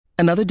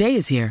Another day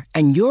is here,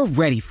 and you're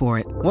ready for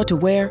it. What to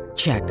wear?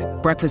 Check.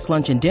 Breakfast,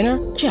 lunch, and dinner?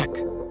 Check.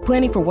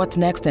 Planning for what's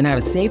next and how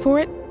to save for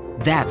it?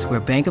 That's where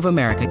Bank of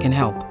America can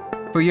help.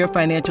 For your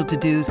financial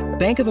to-dos,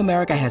 Bank of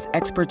America has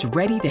experts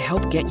ready to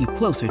help get you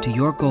closer to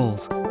your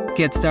goals.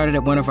 Get started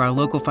at one of our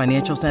local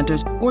financial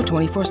centers or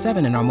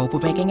 24/7 in our mobile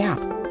banking app.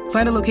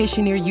 Find a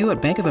location near you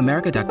at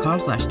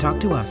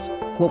bankofamerica.com/talktous.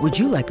 What would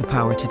you like the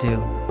power to do?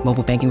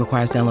 Mobile banking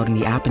requires downloading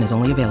the app and is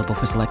only available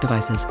for select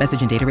devices.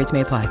 Message and data rates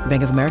may apply.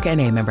 Bank of America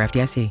N.A., member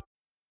FDIC.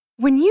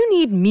 When you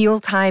need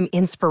mealtime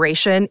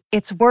inspiration,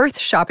 it's worth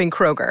shopping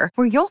Kroger,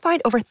 where you'll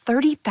find over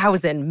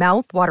 30,000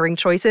 mouth-watering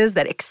choices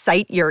that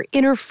excite your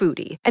inner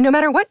foodie. And no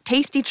matter what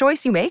tasty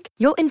choice you make,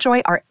 you'll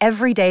enjoy our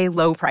everyday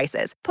low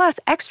prices, plus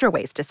extra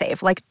ways to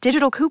save, like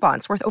digital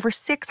coupons worth over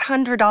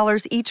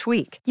 $600 each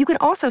week. You can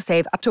also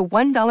save up to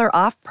 $1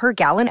 off per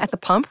gallon at the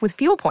pump with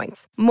fuel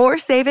points. More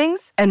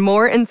savings and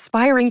more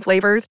inspiring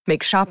flavors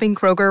make shopping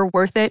Kroger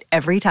worth it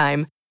every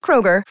time.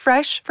 Kroger,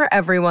 fresh for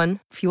everyone.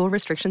 Fuel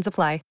restrictions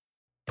apply.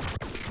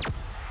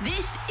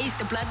 This is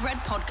the Blood Red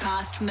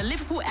podcast from the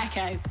Liverpool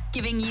Echo,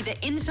 giving you the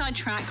inside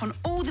track on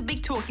all the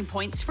big talking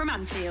points from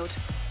Anfield.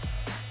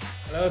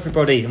 Hello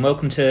everybody and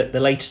welcome to the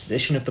latest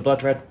edition of the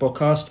Blood Red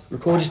podcast,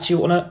 recorded to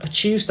you on a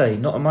Tuesday,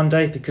 not a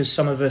Monday, because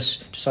some of us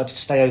decided to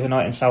stay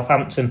overnight in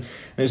Southampton and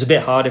it was a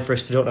bit harder for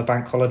us to do it on a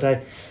bank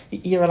holiday.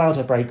 You're allowed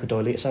a break,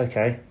 Doyley, it's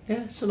okay.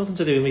 Yeah, it's nothing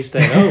to do with me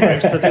staying over.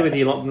 It's to do with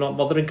you not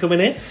bothering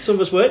coming in. Some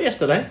of us weren't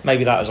yesterday.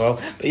 Maybe that as well.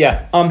 But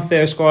yeah, I'm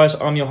Theo Squires,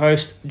 I'm your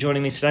host.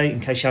 Joining me today, in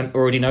case you hadn't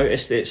already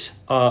noticed, it's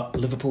our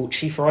Liverpool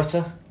chief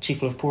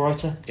Liverpool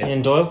writer, Yep.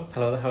 Ian Doyle.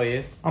 Hello, how are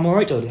you? I'm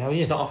alright, Doyley, how are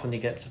you? It's not often you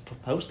get to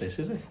post this,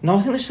 is it? No,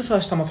 I think this is the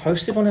first time I've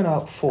hosted one in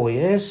about 4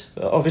 years.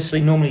 Obviously,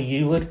 normally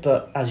you would,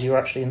 but as you're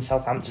actually in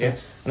Southampton,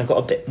 Yes. and I've got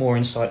a bit more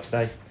insight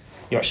today,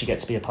 you actually get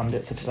to be a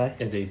pundit for today.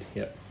 Indeed,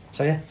 yeah.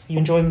 So yeah, you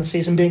enjoying the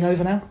season being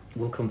over now?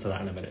 We'll come to that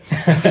in a minute.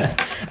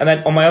 And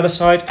then on my other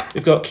side,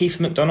 we've got Keith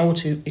McDonald,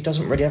 who he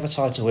doesn't really have a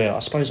title here. I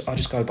suppose I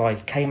just go by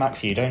K-Mac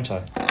for you, don't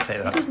I? Say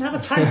that. He doesn't have a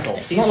title.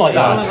 Not like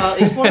that.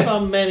 He's one of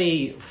our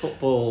many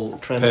football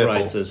trends Purple.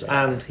 writers,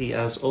 and he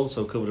has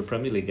also covered a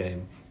Premier League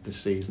game this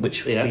season.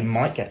 Which yeah. we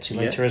might get to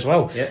later as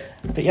well. Yeah.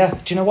 But yeah,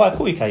 do you know why I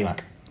call you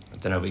K-Mac? I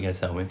don't know what you're going to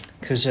tell me.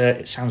 Because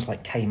it sounds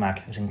like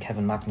K-Mac, as in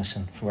Kevin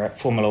Magnussen from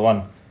Formula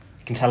 1.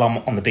 You can tell I'm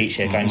on the beach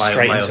here, going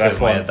straight into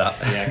F1.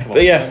 Yeah, come on.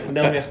 But yeah.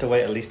 No, we have to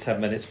wait at least 10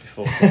 minutes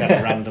before we get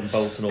a random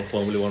Bolton or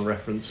Formula 1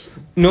 reference.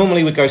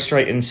 Normally we'd go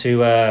straight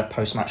into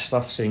post-match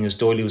stuff, seeing as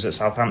Doyley was at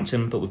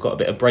Southampton, but we've got a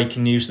bit of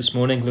breaking news this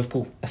morning.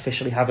 Liverpool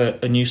officially have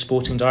a new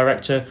sporting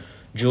director,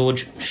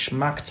 George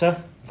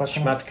Schmadtke.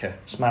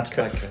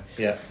 Schmadtke.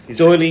 Yeah.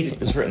 Doyley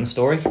has written the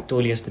story.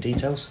 Doyley has the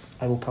details.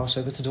 I will pass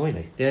over to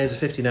Doyley. Yeah, he's a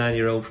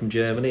 59-year-old from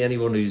Germany.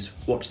 Anyone who's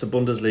watched the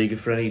Bundesliga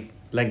for any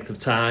length of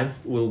time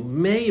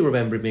may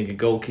remember him being a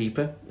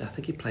goalkeeper. I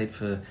think he played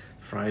for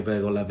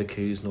Freiburg or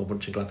Leverkusen or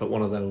Mönchengladbach,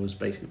 one of those.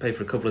 Basically played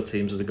for a couple of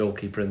teams as a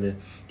goalkeeper in the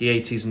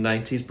 80s and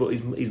 90s, but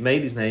he's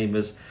made his name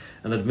as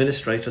an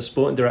administrator,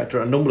 sporting director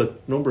at a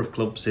number of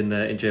clubs in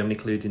Germany,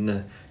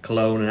 including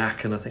Cologne and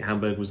Aachen. I think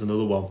Hamburg was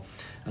another one,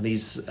 and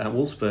he's at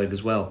Wolfsburg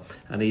as well.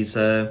 And he's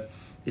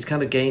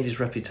kind of gained his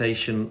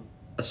reputation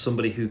as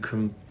somebody who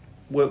can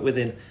work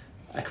within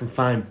a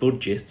confined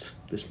budget.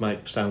 This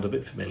might sound a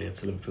bit familiar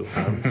to Liverpool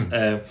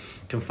fans.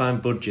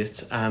 Confined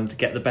budget and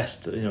get the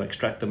best,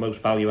 extract the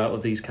most value out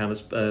of these kind of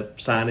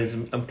signings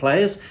and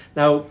players.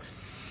 Now,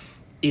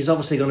 he's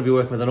obviously going to be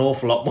working with an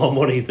awful lot more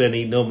money than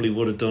he normally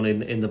would have done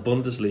in the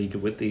Bundesliga.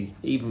 With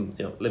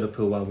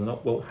Liverpool, while they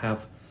won't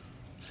have,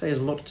 say, as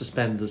much to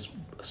spend as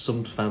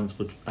some fans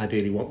would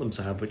ideally want them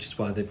to have, which is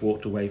why they've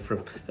walked away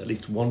from at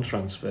least one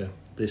transfer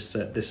this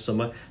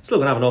summer. Still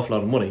going to have an awful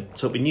lot of money,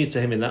 so it'll be new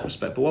to him in that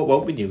respect. But what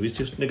won't be new is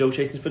just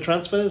negotiations for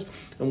transfers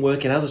and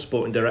working as a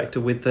sporting director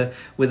with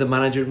the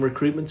manager and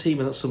recruitment team,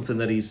 and that's something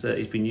that he's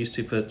been used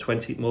to for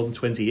more than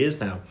 20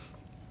 years now.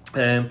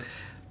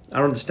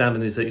 Our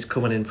understanding is that he's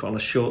coming in on a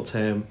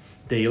short-term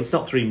deal. It's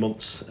not 3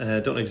 months.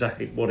 Don't know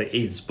exactly what it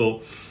is,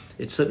 but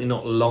it's certainly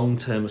not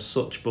long-term as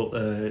such. But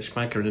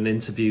Schmadtke, in an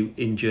interview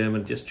in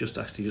German, just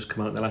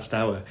come out in the last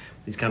hour,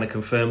 he's kind of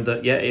confirmed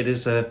that, yeah, it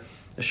is a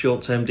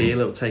short-term deal.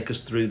 It'll take us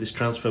through this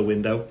transfer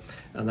window,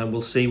 and then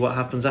we'll see what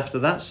happens after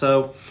that.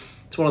 So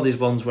it's one of these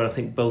ones where I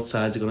think both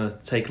sides are going to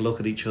take a look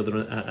at each other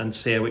and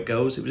see how it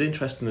goes. It was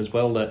interesting as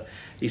well that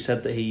he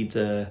said that he'd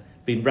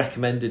been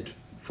recommended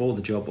for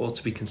the job, or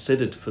to be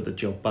considered for the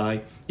job,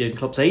 by Jurgen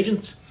Klopp's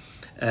agent,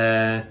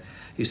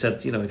 who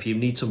said, if you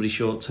need somebody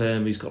short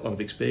term who's got a lot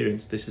of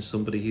experience, this is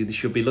somebody who they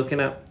should be looking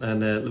at.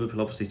 And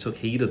Liverpool obviously took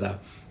heed of that.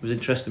 It was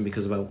interesting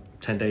because about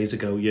 10 days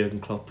ago, Jurgen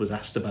Klopp was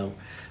asked about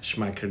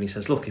Schmadtke, and he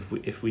says, look,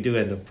 if we do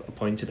end up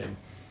appointing him,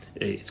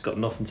 it's got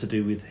nothing to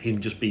do with him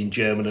just being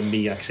German and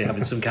me actually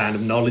having some kind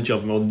of knowledge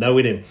of him or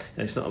knowing him.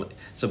 And it's not.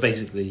 So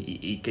basically,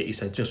 he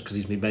said just because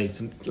he's my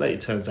mate, and later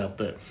it turns out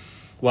that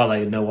while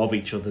they know of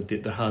each other,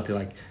 they're hardly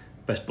like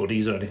best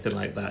buddies or anything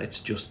like that. It's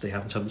just they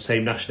happen to have the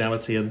same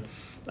nationality, and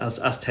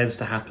as tends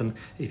to happen,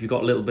 if you've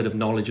got a little bit of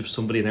knowledge of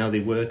somebody and how they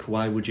work,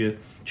 why would you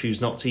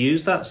choose not to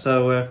use that?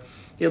 So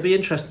It'll be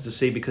interesting to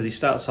see because he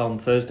starts on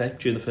Thursday.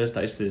 June the 1st,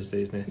 that is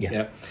Thursday, isn't it?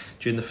 Yeah.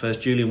 June the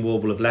 1st, Julian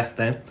Ward will have left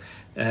then.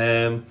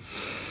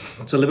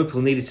 So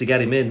Liverpool needed to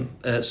get him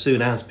in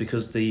soon as,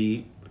 because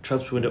the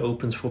transfer window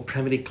opens for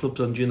Premier League clubs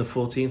on June the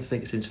 14th. I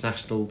think it's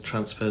international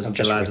transfers on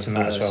July the 1st.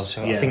 That as well,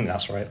 so I think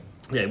that's right.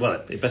 Yeah,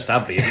 well, it best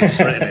have been. Just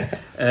written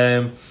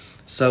it.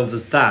 So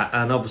there's that,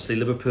 and obviously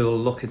Liverpool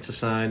looking to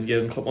sign.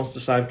 Jurgen Klopp wants to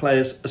sign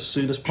players as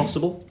soon as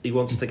possible. He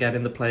wants to get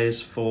in the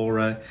players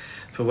for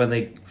when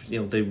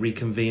they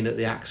reconvene at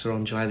the AXA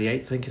on July the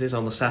 8th, I think it is,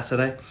 on the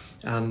Saturday.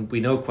 And we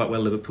know quite well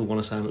Liverpool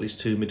want to sign at least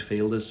 2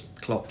 midfielders.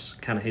 Klopp's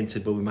kind of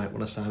hinted, but we might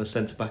want to sign a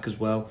centre back as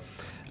well.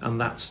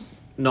 And that's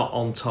not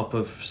on top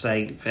of,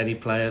 say, if any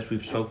players,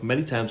 we've spoken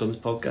many times on this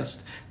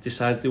podcast,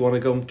 decides they want to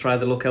go and try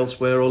the luck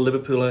elsewhere, or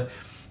Liverpool are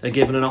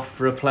given an offer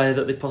for a player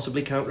that they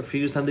possibly can't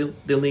refuse, then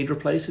they'll need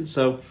replacing.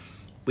 So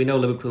we know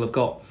Liverpool have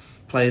got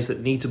players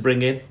that need to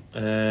bring in.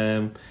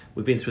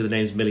 We've been through the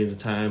names millions of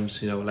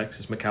times.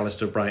 Alexis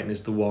McAllister of Brighton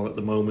is the one at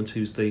the moment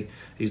who's the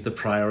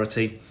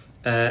priority,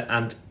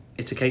 and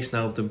it's a case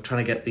now of them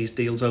trying to get these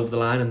deals over the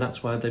line, and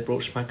that's why they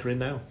brought Schmadtke in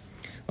now.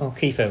 Well,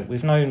 Kiefer,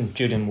 we've known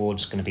Julian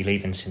Ward's going to be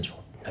leaving since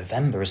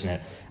November, isn't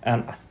it? I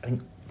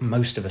think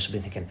most of us have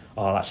been thinking,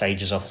 that's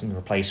ages off in the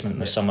replacement in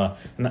the summer.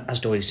 And as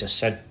Doyle's just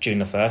said, June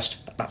the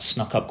 1st, that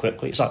snuck up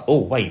quickly. It's like,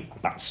 wait,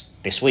 that's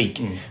this week.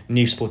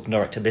 New sporting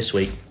director this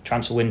week.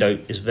 Transfer window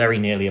is very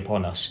nearly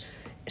upon us.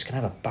 It's going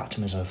to have a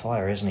baptism of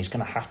fire, isn't he? He's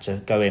going to have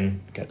to go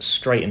in, get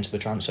straight into the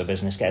transfer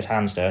business, get his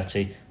hands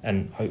dirty,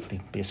 and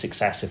hopefully be a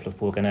success if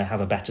Liverpool are going to have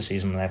a better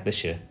season than they have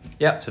this year.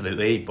 Yeah,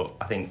 absolutely. But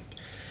I think,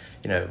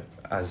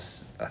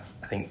 as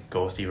I think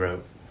Gorsty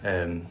wrote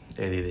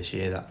earlier this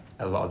year, that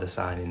a lot of the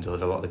signings or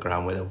a lot of the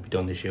groundwork that will be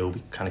done this year will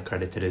be kind of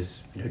credited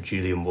as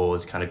Julian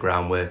Ward's kind of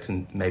groundworks,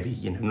 and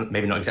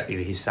maybe not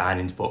exactly his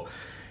signings, but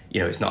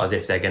it's not as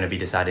if they're going to be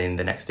deciding in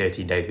the next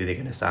 13 days who they're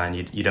going to sign.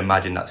 You'd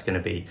imagine that's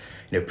going to be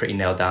pretty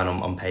nailed down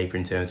on paper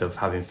in terms of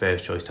having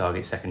first choice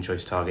targets, second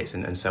choice targets,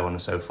 and so on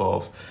and so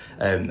forth.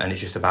 And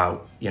it's just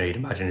about you'd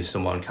imagine as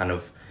someone kind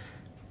of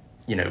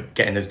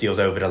getting those deals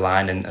over the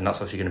line, and that's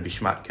obviously going to be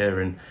Schmadtke.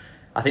 And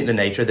I think the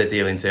nature of the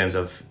deal in terms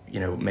of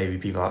maybe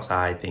people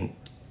outside think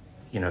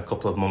a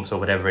couple of months or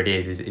whatever it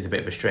is a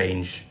bit of a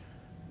strange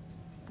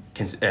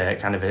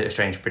kind of a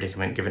strange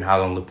predicament, given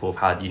how long Liverpool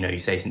have had you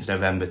say since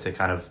November to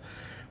kind of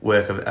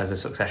work as a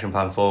succession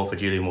plan for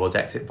Julian Ward's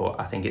exit. But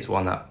I think it's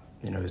one that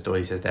as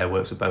Doyle says there,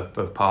 works with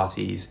both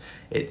parties.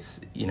 It's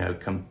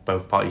can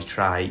both parties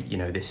try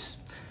this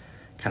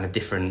kind of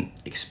different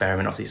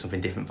experiment. Obviously it's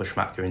something different for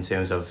Schmadtke in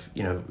terms of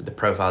the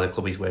profile of the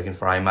club he's working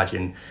for. I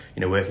imagine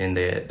working in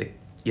the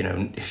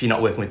if you're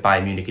not working with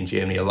Bayern Munich in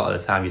Germany, a lot of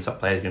the time your top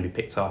players are going to be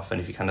picked off. And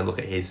if you kind of look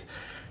at his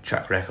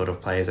track record of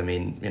players, I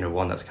mean,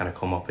 one that's kind of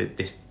come up with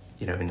this,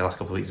 in the last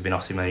couple of weeks has been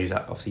Osimhen, who's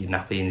obviously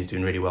Napoli and he's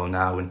doing really well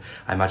now. And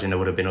I imagine there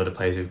would have been other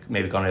players who've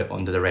maybe gone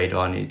under the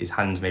radar and his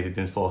hands maybe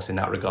been forced in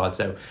that regard.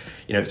 So,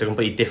 it's a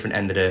completely different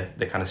end of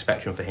the kind of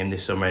spectrum for him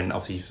this summer, and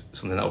obviously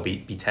something that will be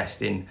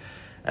testing.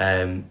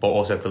 But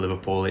also for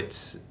Liverpool,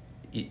 it's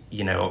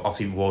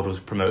obviously Ward was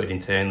promoted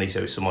internally,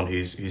 so it's someone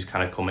who's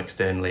kind of come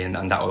externally, and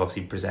that will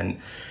obviously present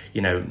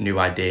new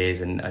ideas,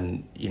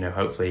 and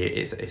hopefully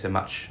it's a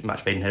match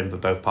made in heaven for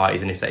both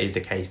parties. And if that is the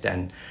case,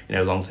 then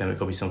long term it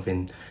could be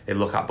something they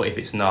look at. But if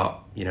it's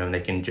not, and they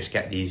can just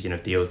get these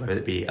deals, whether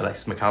it be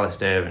Alexis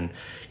McAllister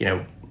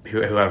and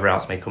whoever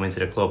else may come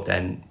into the club,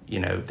 then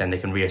then they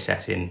can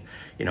reassess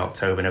in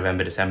October,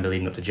 November, December,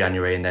 leading up to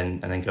January, and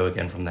then go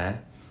again from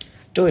there.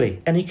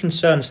 Doyley, any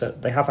concerns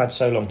that they have had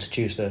so long to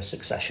choose their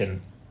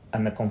succession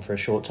and they've gone for a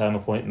short-term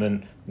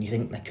appointment? You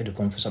think they could have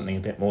gone for something a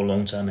bit more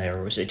long-term here,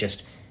 or is it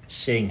just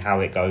seeing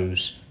how it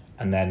goes?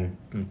 And then,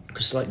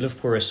 because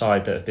Liverpool are a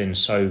side that have been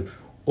so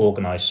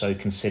organised, so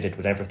considered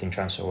with everything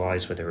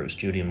transfer-wise, whether it was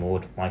Julian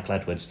Ward, Michael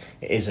Edwards,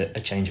 it is a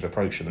change of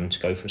approach for them to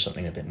go for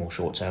something a bit more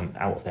short-term,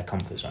 out of their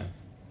comfort zone.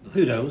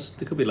 Who knows?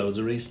 There could be loads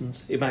of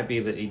reasons. It might be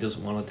that he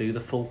doesn't want to do the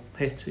full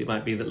hit. It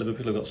might be that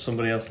Liverpool have got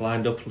somebody else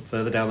lined up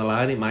further down the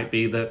line. It might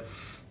be that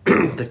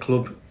the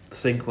club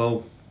think,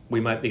 well, we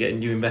might be getting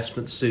new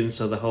investments soon,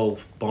 so the whole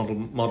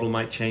model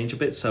might change a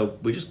bit. So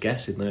we're just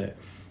guessing there.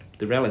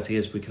 The reality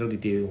is we can only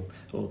deal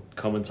or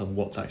comment on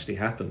what's actually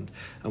happened.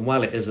 And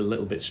while it is a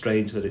little bit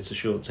strange that it's a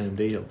short-term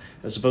deal,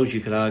 I suppose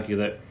you could argue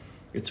that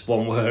it's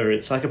one where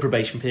it's like a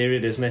probation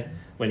period, isn't it,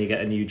 when you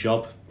get a new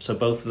job? So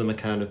both of them are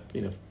kind of,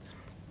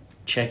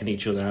 checking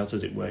each other out,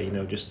 as it were,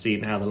 just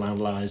seeing how the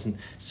land lies and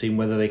seeing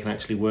whether they can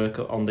actually work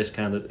on this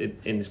kind of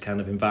in this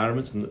kind of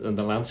environment and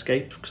the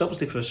landscape. Because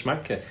obviously for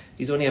Schmadtke,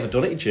 he's only ever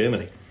done it in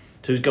Germany.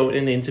 So he's going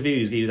in the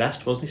interview, he was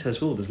asked, wasn't he? Says,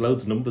 there's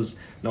loads of numbers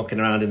knocking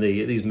around in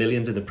these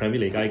millions in the Premier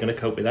League. Are you going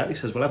to cope with that? He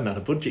says, I haven't had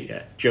a budget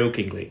yet,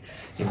 jokingly.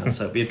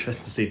 So it'd be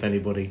interesting to see if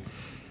anybody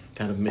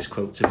kind of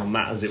misquotes him on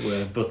that, as it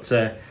were. But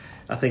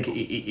I think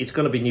it's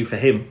going to be new for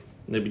him.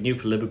 It'll be new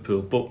for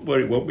Liverpool. But where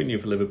it won't be new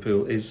for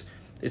Liverpool is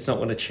it's not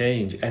going to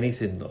change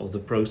anything of the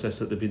process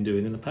that they've been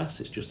doing in the past.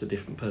 It's just a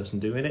different person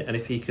doing it. And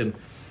if he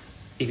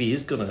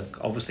is going to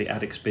obviously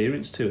add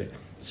experience to it,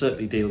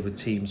 certainly deal with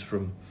teams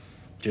from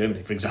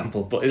Germany, for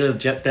example, but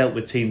it dealt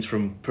with teams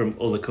from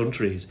other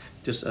countries.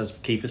 Just as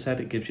Kiefer said,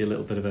 it gives you a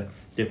little bit of a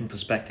different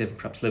perspective, and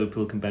perhaps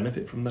Liverpool can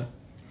benefit from that.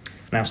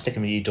 Now,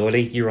 sticking with you,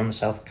 Doyley, you were on the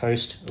South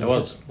Coast. I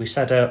was. We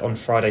said on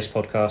Friday's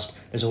podcast,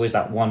 there's always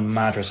that one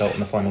mad result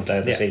on the final day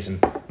of the season.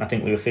 And I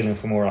think we were feeling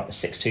for more like a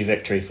 6-2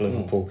 victory for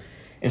Liverpool.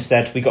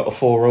 Instead, we got a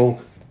 4-4.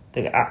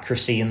 The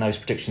accuracy in those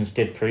predictions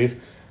did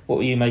prove. What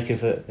will you make of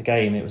the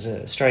game? It was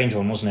a strange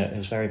one, wasn't it? It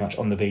was very much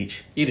on the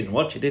beach. You didn't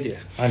watch it, did you?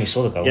 I only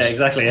saw the goals. Yeah,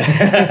 exactly.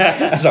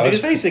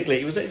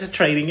 It's a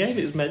training game.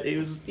 It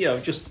was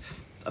just.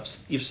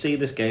 You've seen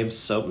this game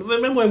so...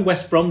 Remember when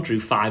West Brom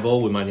drew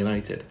 5-5 with Man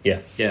United?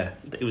 Yeah.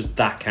 It was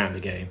that kind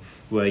of game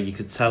where you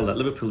could tell that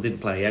Liverpool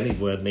didn't play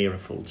anywhere near a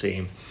full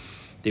team.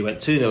 They went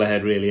 2-0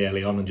 ahead really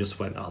early on and just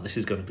went, this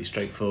is going to be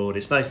straightforward.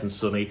 It's nice and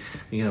sunny.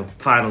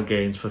 Final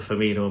gains for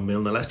Firmino and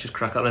Milner. Let's just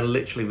crack on. Then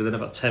literally within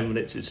about 10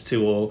 minutes, it's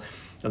 2-2.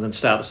 And then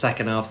start the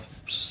second half,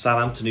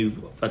 Southampton, who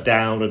are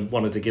down and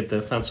wanted to give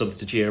their fans something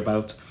to cheer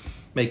about,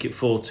 make it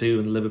 4-2,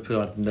 and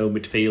Liverpool had no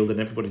midfield and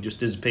everybody just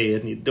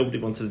disappeared and nobody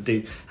wanted to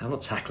do, I'm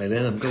not tackling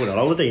in, I'm going on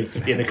holiday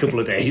in a couple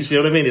of days, you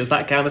know what I mean? It was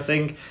that kind of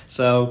thing.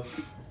 So,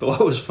 but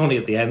what was funny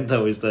at the end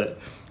though is that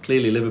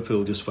clearly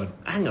Liverpool just went,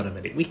 hang on a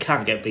minute, we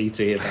can't get beat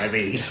here by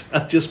these,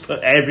 and just put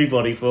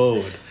everybody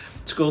forward,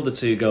 scored the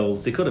 2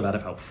 goals. They could have had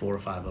about 4 or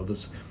 5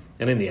 others,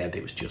 and in the end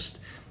it was just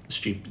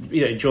stupid,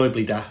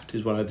 enjoyably daft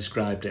is what I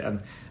described it.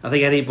 And I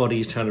think anybody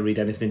who's trying to read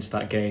anything into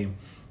that game,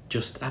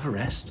 just have a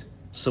rest.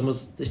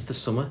 It's the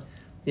summer.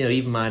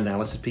 Even my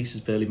analysis pieces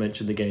barely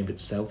mentioned the game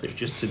itself. It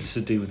was just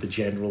to do with the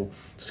general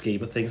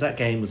scheme of things. That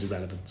game was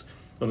irrelevant,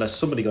 unless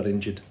somebody got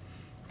injured,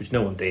 which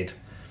no one did.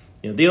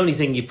 The only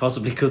thing you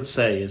possibly could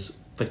say is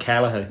for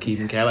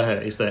Keegan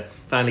Kelleher, is that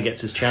finally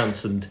gets his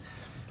chance, and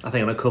I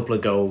think on a couple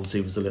of goals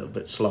he was a little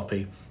bit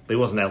sloppy, but he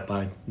wasn't helped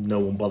by no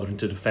one bothering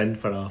to defend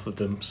for half of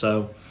them.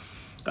 So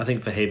I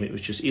think for him it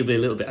was just, he'll be a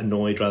little bit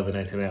annoyed rather than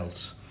anything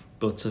else.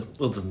 But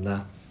other than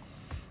that,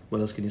 what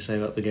else can you say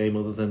about the game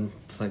other than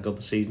thank God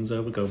the season's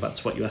over? Going back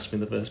to what you asked me in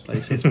the first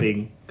place, it's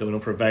been going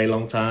on for a very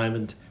long time.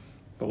 And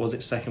what was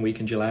it, second week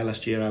in July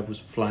last year, I was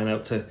flying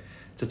out to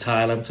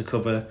Thailand to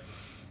cover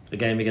a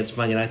game against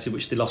Man United,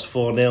 which they lost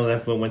 4-0, and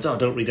everyone went,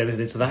 don't read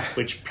anything into that,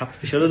 which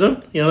perhaps we should have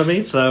done, you know what I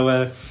mean? So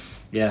I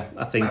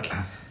think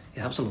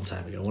that was a long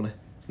time ago, wasn't it?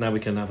 Now we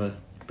can have a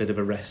bit of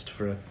a rest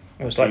for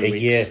it was like a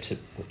year to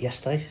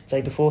yesterday,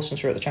 day before,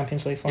 since we were at the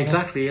Champions League final.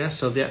 Exactly, yeah.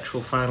 So the actual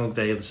final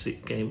day of the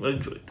game,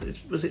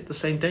 was it the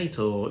same date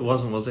or it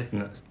wasn't? Was it?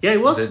 No. Yeah,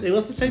 it was. It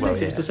was the same date.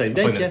 Yeah. It was the same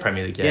date. The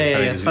Premier League.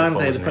 Yeah. Final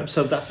day.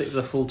 So that's it.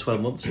 The full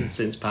 12 months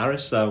since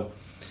Paris. So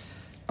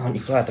aren't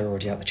you glad they're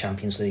already out the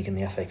Champions League and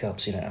the FA Cup,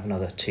 so you don't have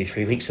another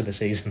 2-3 weeks of the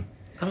season?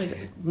 I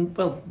mean,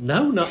 well,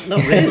 no, not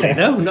really.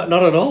 No, not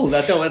at all.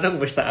 I don't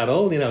wish that at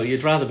all.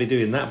 You'd rather be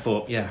doing that,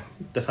 but yeah,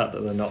 the fact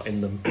that they're not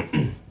in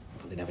them.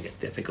 They never get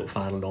to the FA Cup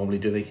final normally,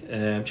 do they?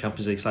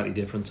 Champions League slightly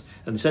different.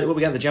 And they said we'll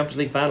be getting the Champions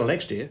League final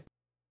next year.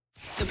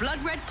 The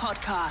Blood Red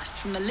Podcast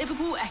from the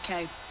Liverpool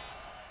Echo.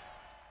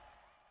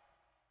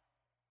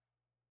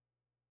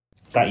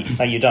 Is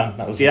that you done?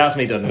 That was that's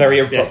me done. Very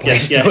abrupt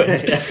place to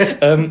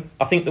it.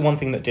 I think the one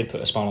thing that did put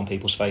a smile on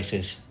people's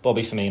faces,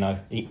 Bobby Firmino.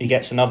 He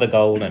gets another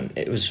goal, and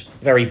it was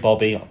very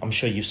Bobby. I'm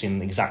sure you've seen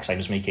the exact same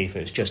as me, Kiefer.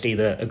 It's just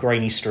either a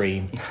grainy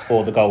stream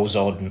or the goals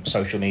on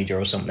social media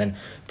or something.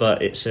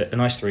 But it's a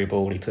nice through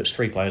ball. He puts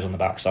 3 players on the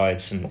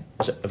backsides, and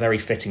it's a very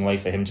fitting way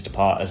for him to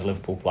depart as a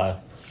Liverpool player.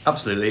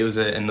 Absolutely, it was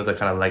another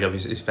kind of leg of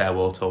his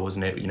farewell tour,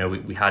 wasn't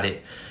it? We had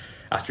it.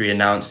 After he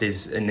announced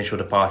his initial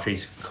departure,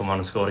 he's come on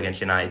and scored against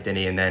United, didn't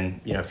he? And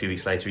then, a few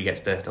weeks later, he gets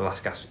the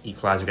last gasp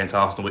equaliser against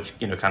Arsenal, which,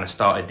 kind of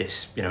started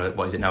this,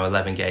 what is it now,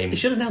 11 games. He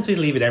should announce he's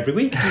leaving every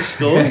week. He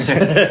scores.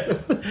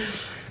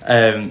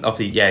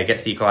 Obviously,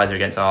 gets the equaliser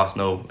against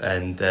Arsenal,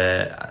 and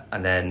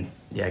then,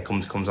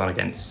 comes on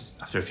against,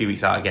 after a few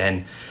weeks out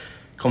again,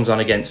 comes on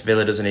against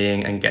Villa, doesn't he,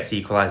 and gets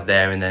equalised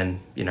there, and then,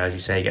 as you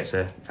say, gets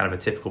a kind of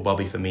a typical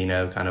Bobby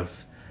Firmino kind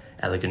of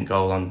elegant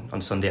goal on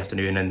Sunday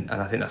afternoon, and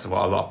I think that's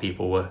what a lot of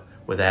people were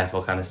there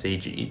for, kind of see,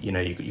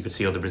 you could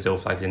see all the Brazil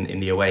flags in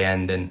the away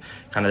end, and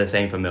kind of the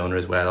same for Milner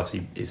as well.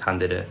 Obviously he's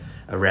handed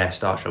a rare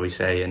start, shall we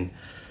say, and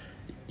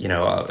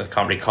I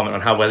can't really comment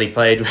on how well he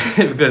played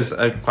because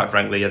quite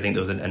frankly I think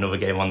there was another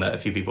game on that a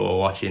few people were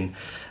watching,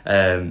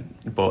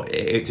 but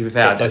to be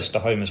fair, close to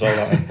home as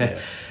well.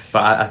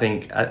 But I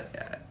think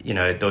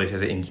Doyle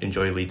says it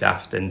enjoyably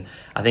daft, and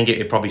I think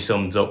it probably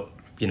sums up.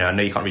 I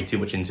know you can't read too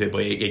much into it,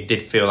 but it did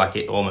feel like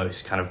it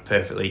almost kind of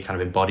perfectly kind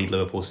of embodied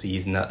Liverpool's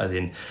season, as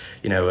in,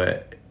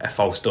 a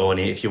false dawn,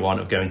 if you want,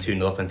 of going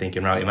 2-0 up and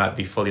thinking, right, you might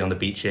be fully on the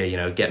beach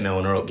here, get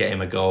Milner up, get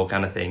him a goal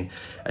kind of thing,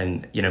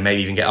 and,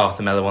 maybe even get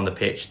Arthur Melo on the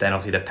pitch. Then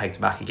obviously they're pegged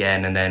back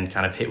again, and then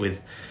kind of hit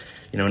with,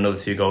 another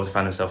 2 goals,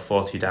 find themselves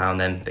 4-2 down,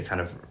 then they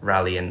kind of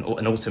rally and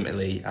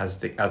ultimately, as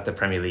the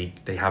Premier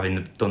League, they have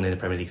done in the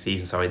Premier League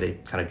season, they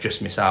kind of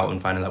just miss out on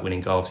finding that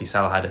winning goal. Obviously,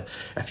 Salah had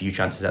a few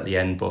chances at the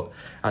end, but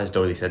as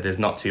Doyley said, there's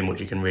not too much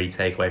you can really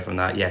take away from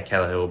that. Yeah,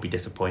 Carvalho will be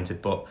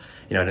disappointed, but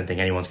I don't think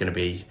anyone's going to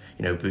be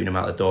booting him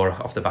out the door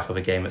off the back of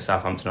a game at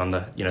Southampton on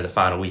the the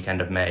final weekend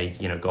of May.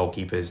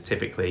 Goalkeepers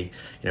typically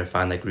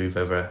find their groove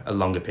over a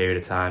longer period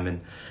of time,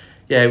 and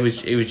yeah, it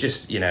was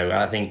just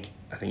I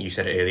think you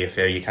said it earlier,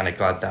 Phil. You're kind of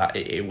glad that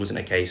it wasn't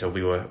a case of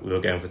we were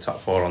going for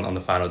top 4 on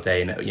the final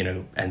day, and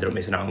ended up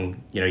missing out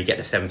on you get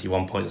the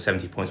 71 points or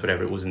 70 points,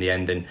 whatever it was in the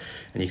end, and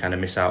you kind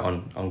of miss out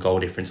on goal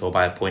difference or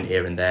by a point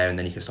here and there, and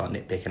then you can start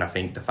nitpicking. I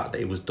think the fact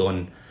that it was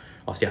done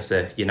obviously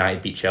after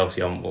United beat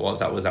Chelsea on was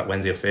that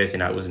Wednesday or Thursday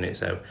night, wasn't it?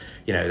 So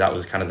that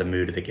was kind of the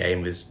mood of the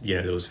game. Was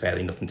there was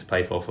fairly nothing to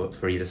play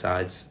for either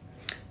sides.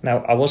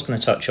 Now, I was going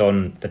to touch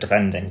on the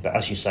defending, but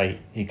as you say,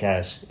 who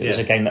cares? It was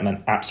a game that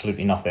meant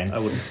absolutely nothing. I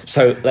wouldn't.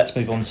 So let's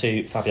move on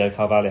to Fabio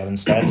Carvalho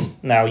instead.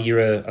 Now, you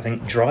were, I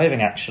think,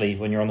 driving actually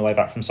when you're on the way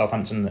back from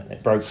Southampton.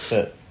 It broke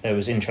that there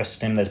was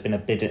interest in him. There's been a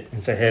bid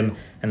in for him,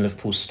 and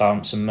Liverpool's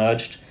stance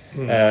emerged.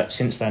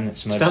 Since then,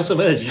 it's emerged. Stance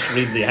emerged. You should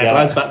read the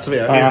headlines back to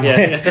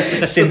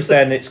me. Since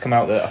then, it's come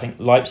out that I think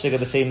Leipzig are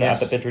the team that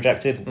had the bid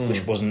rejected,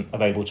 which wasn't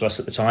available to us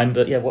at the time.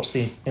 But yeah, what's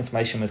the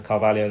information with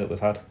Carvalho that we've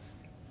had?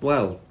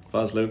 Well, as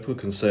far as Liverpool are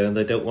concerned,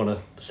 they don't want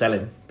to sell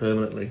him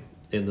permanently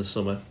in the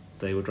summer.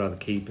 They would rather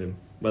keep him.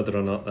 Whether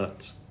or not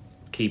that's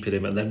keeping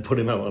him and then put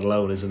him out on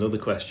loan is another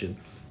question,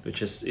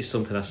 which is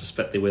something I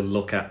suspect they will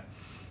look at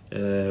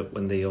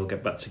when they all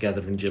get back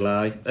together in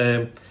July.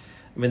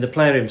 The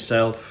player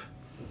himself,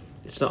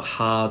 it's not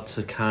hard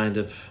to kind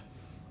of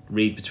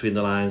read between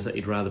the lines that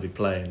he'd rather be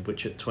playing,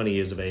 which at 20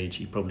 years of age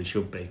he probably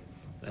should be.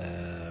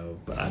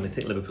 And I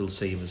think Liverpool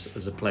see him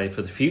as a player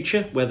for the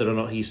future. Whether or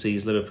not he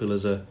sees Liverpool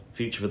as a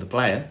future for the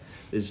player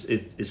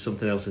is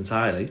something else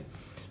entirely.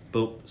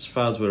 But as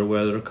far as we're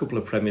aware, there are a couple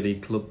of Premier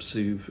League clubs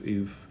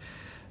who've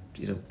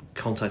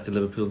contacted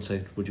Liverpool and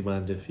said, would you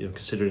mind if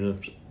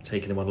considering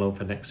taking him on loan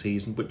for next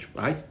season, which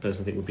I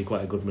personally think would be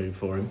quite a good move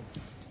for him,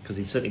 because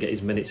he'd certainly get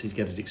his minutes, he'd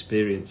get his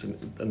experience,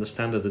 and the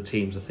standard of the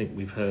teams I think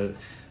we've read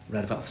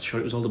about. Sure,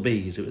 it was all the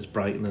Bs. It was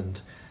Brighton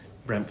and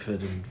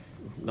Brentford, and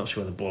not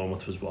sure whether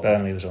Bournemouth was one.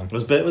 Burnley was one.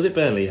 Was it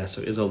Burnley? Yeah,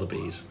 so it is all the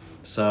Bs.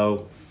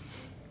 So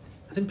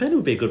I think Burnley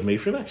would be a good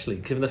move for him, actually,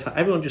 given the fact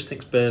everyone just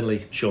thinks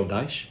Burnley, Sean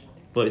Dyche,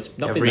 but it's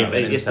not been that.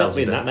 It's not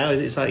been that now, is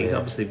it? It's like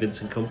obviously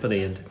Vincent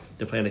Kompany, and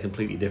they're playing a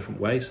completely different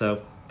way.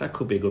 So that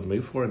could be a good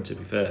move for him, to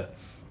be fair.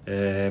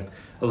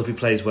 Although if he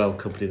plays well,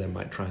 Kompany then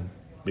might try and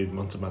move him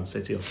on to Man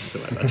City or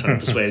something like that, trying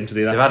to persuade him to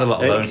do that. They've had a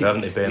lot of loans,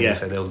 haven't they, Burnley? Yeah.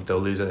 So they'll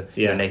lose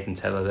Nathan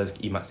Taylor.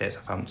 He might stay at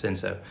Southampton.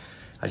 So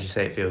as you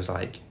say, it feels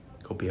like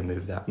it could be a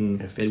move that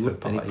fits both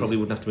parties. And he probably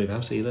wouldn't have to move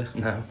house either.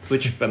 No.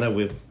 Which I know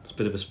it's a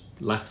bit of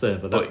a laugh there,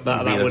 but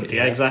that would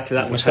exactly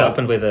that Which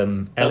happened with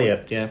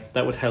Elliott.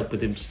 That would help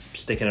with him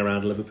sticking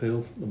around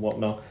Liverpool and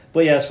whatnot.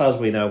 But yeah, as far as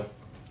we know,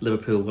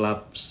 Liverpool will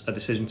have a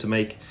decision to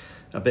make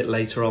a bit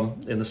later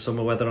on in the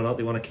summer whether or not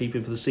they want to keep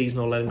him for the season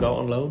or let him go out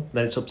on loan.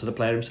 Then it's up to the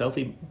player himself.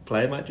 The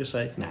player might just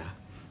say, nah.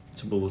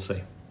 So we'll see.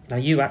 Now,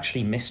 you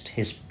actually missed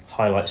his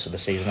highlights of the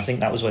season. I think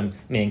that was when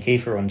me and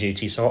Keith were on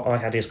duty, so I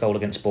had his goal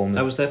against Bournemouth.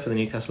 I was there for the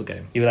Newcastle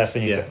game. You were there for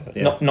Newcastle?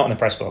 Yeah. Not in the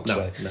press box,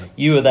 no.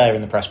 You were there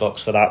in the press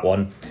box for that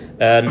one.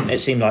 It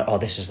seemed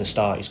like, this is the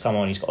start. He's come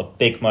on, he's got a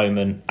big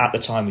moment. At the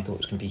time, we thought it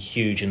was going to be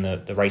huge in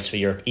the race for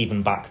Europe.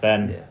 Even back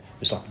then, it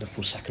was like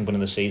Liverpool's second win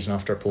of the season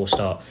after a poor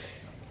start.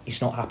 It's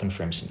not happened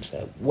for him since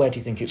then. Where do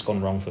you think it's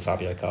gone wrong for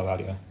Fabio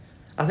Carvalho?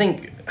 I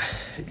think,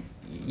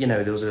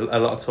 there was a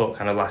lot of talk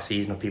kind of last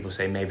season of people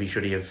saying maybe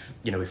should he have,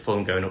 with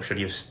Fulham going up, should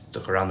he have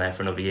stuck around there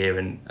for another year?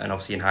 And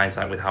obviously in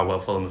hindsight with how well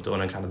Fulham have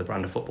done and kind of the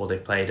brand of football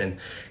they've played and,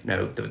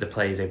 the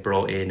players they've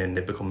brought in and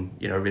they've become,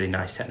 a really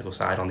nice technical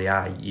side on the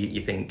eye,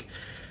 you think,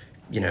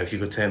 if you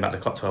could turn back the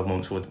clock 12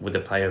 months, would the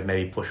player have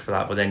maybe pushed for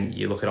that? But then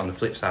you look at it on the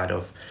flip side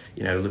of,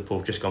 Liverpool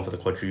have just gone for the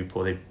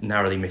quadruple. They've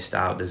narrowly missed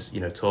out. There's,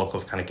 talk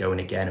of kind of going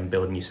again and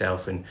building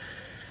yourself. And,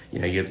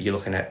 you're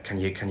looking at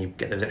can you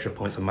get those extra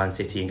points on Man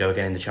City and go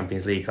again in the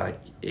Champions League? Like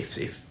if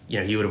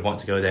he would have wanted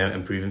to go there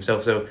and prove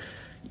himself. So,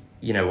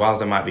 whilst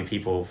there might be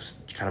people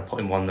kind of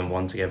putting one and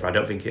one together, I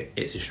don't think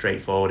it's as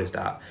straightforward as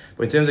that.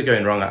 But in terms of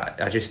going wrong,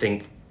 I just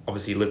think,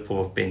 obviously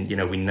Liverpool have been,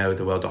 we know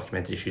the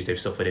well-documented issues they've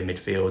suffered in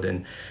midfield,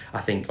 and I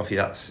think obviously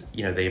that's,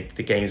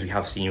 the games we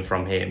have seen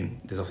from him,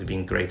 there's obviously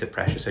been greater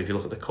pressure. So if you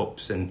look at the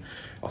Cups and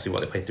obviously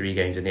they play 3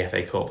 games in the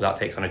FA Cup, that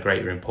takes on a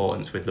greater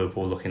importance with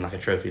Liverpool looking like a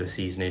trophyless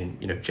season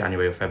in,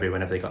 January or February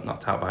whenever they got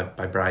knocked out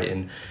by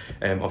Brighton.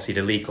 Obviously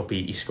the League Cup,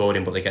 he scored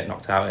in, but they get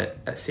knocked out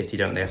at City,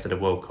 don't they, after the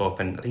World Cup,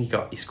 and I think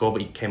he scored,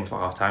 but he came off at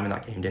half-time in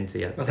that game, didn't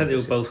he? I think they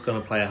were both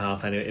going to play a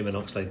half anyway, him and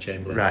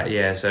Oxlade-Chamberlain. Right,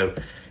 yeah, so,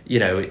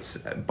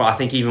 but I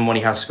think even when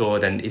he has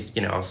scored, and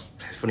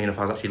funny enough,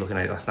 I was actually looking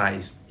at it last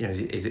night.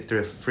 Is it 3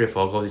 or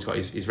 4 goals? He's got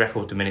his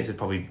record to minutes is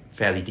probably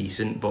fairly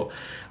decent, but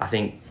I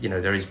think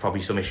there is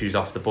probably some issues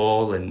off the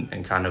ball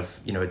and kind of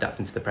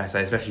adapting to the press.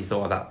 I especially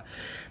thought of that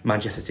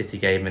Manchester City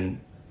game, and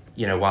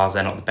whilst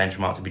they're not the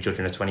benchmark to be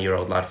judging a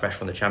 20-year-old lad fresh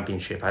from the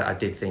Championship, I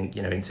did think,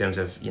 in terms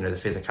of, the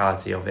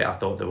physicality of it, I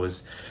thought there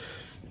was,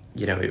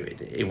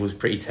 it was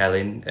pretty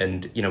telling.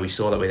 And, we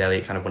saw that with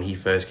Elliott kind of when he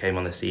first came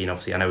on the scene.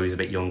 Obviously, I know he was a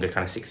bit younger,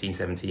 kind of 16,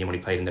 17 when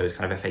he played in those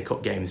kind of FA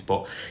Cup games.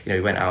 But, he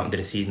went out and did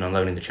a season on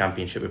loan in the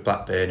Championship with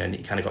Blackburn, and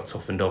he kind of got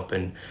toughened up.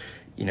 And,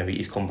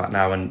 he's come back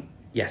now, and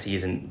yes, he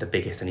isn't the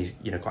biggest, and he's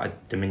quite a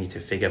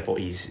diminutive figure, but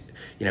he's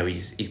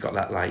got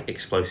that like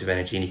explosive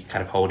energy, and he can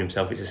kind of hold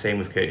himself. It's the same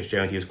with Curtis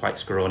Jones. He was quite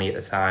scrawny at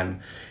the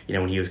time,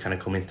 when he was kind of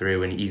coming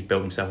through, and he's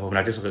built himself up. And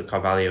I just look at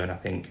Carvalho, and I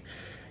think,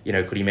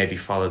 could he maybe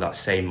follow that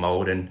same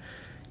mould? And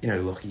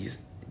look,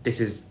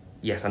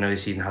 yes, I know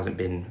this season hasn't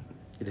been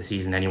the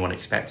season anyone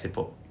expected,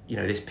 but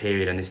this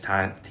period and this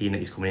team that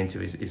he's coming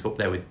into is up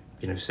there with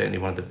certainly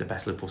one of the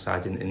best Liverpool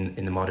sides in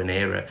the modern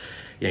era.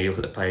 You look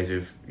at the players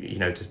who've,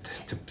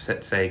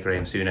 to say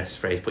Graham Souness'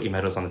 phrase, put your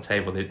medals on the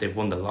table, they've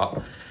won a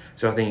lot.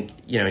 So I think,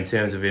 in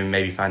terms of him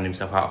maybe finding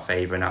himself out of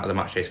favour and out of the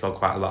matchday squad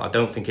quite a lot, I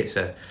don't think it's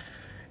a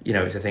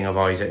thing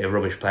of, he's a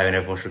rubbish player and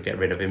everyone should get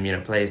rid of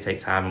him. Players take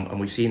time, and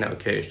we've seen that with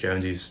Curtis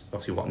Jones, who's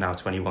obviously,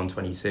 21,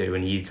 22,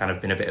 and he's kind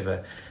of been a bit of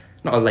a,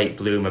 not a late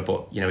bloomer,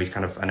 but, he's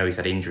kind of, I know he's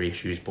had injury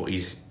issues, but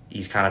he's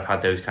kind of had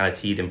those kind of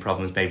teething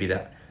problems maybe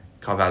that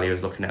Carvalho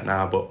is looking at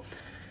now. But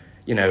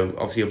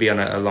obviously he'll be on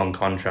a long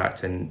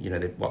contract, and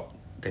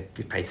they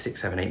paid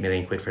 6, 7, 8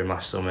 million quid for him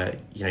last summer.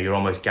 You're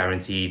almost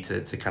guaranteed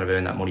to kind of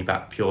earn that money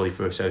back purely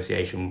through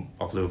association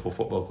of Liverpool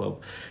Football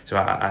Club. So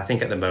I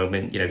think at the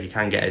moment, if you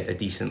can get a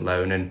decent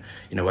loan, and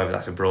whether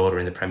that's abroad or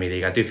in the Premier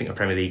League, I do think a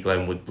Premier League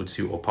loan would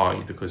suit all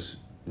parties, because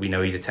we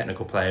know he's a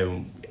technical player,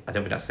 and I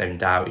don't think that's in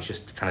doubt. It's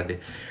just kind of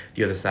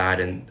the other side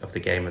of the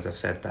game, as I've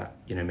said, that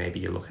maybe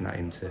you're looking at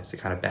him to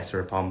kind of better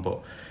upon.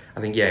 But I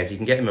think, if you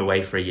can get him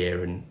away for a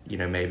year and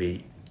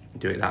maybe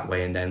do it that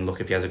way, and then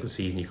look, if he has a good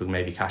season, you could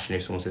maybe cash in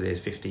if someone says here's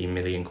 15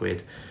 million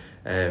quid.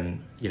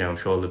 I'm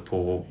sure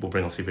Liverpool will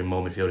bring more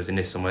midfielders in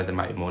this summer. There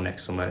might be more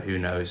next summer, who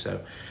knows.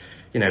 So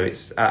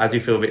I do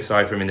feel a bit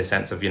sorry for him in the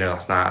sense of,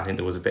 last night I think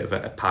there was a bit of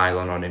a pile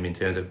on him in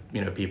terms of,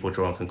 people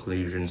drawing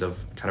conclusions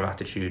of kind of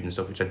attitude and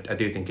stuff, which I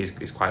do think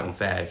is quite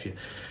unfair if you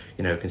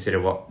consider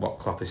what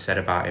Klopp has said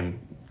about him.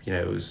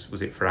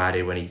 Was it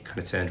Friday when he kind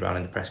of turned around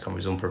in the press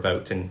conference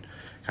unprovoked and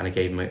kind of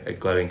gave him a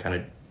glowing kind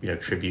of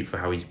tribute for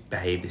how he's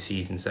behaved this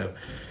season. So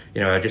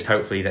just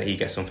hopefully that he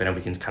gets something and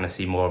we can kind of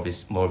see more of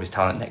his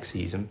talent next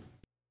season.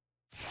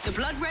 The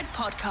Blood Red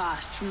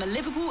Podcast from the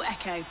Liverpool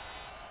Echo.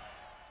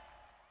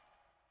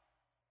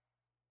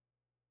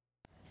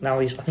 Now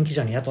I think he's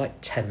only had like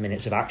 10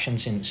 minutes of action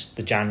since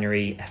the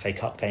January FA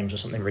Cup games or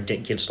something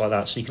ridiculous like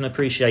that. So you can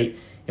appreciate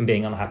him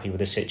being unhappy with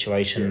this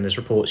situation. Yeah. There's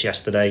reports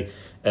yesterday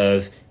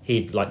of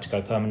he'd like to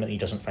go permanent. He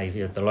doesn't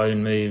favour the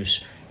loan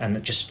moves,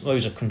 and just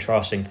loads of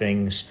contrasting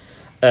things.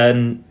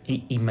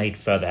 He made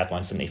further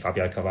headlines, didn't he,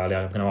 Fabio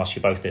Carvalho? I'm going to ask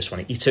you both this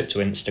one. He took to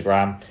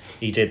Instagram.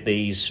 He did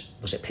these,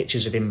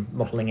 pictures of him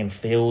modelling in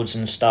fields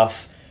and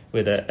stuff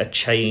with a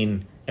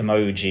chain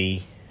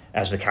emoji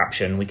as the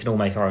caption. We can all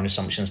make our own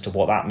assumptions to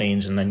what that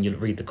means, and then you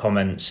read the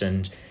comments,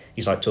 and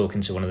he's like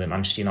talking to one of the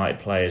Manchester United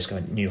players,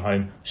 going, new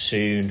home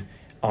soon,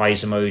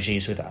 eyes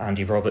emojis with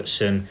Andy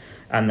Robertson,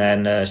 and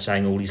then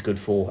saying all he's good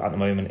for at the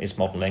moment is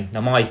modelling. Now,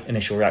 my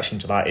initial reaction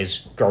to that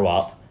is grow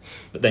up,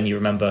 but then you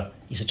remember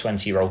he's a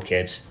 20-year-old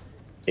kid.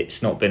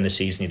 It's not been the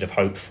season you'd have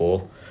hoped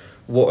for.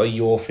 What are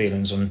your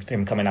feelings on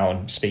him coming out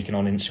and speaking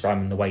on Instagram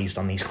and the way he's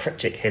done these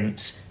cryptic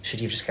hints? Should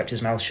he have just kept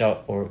his mouth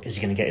shut, or is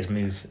he going to get his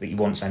move that he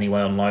wants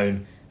anyway on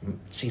loan?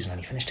 Season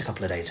only finished a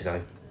couple of days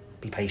ago.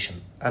 Be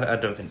patient. I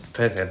don't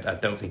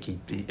think he,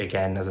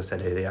 again, as I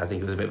said earlier, I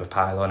think it was a bit of a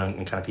pile on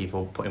and kind of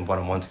people putting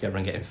 1-on-1 together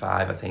and getting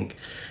 5. I think,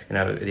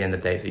 at the end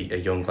of the day, it's a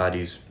young lad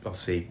who's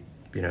obviously,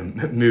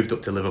 moved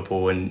up to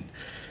Liverpool, and,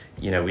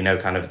 we know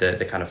kind of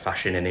the kind of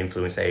fashion and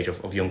influence age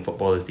of young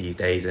footballers these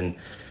days. And,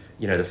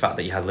 the fact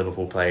that you had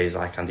Liverpool players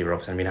like Andy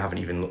Robertson, I haven't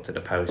even looked at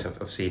the post.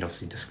 I've seen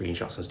obviously the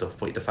screenshots and stuff,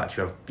 but the fact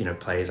you have,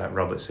 players like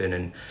Robertson,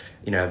 and,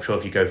 I'm sure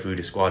if you go through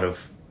the squad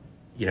of,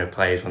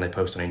 players when they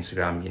post on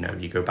Instagram,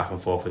 you go back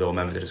and forth with all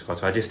members of the squad.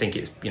 So I just think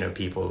it's,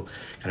 people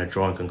kind of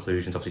drawing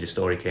conclusions. Obviously the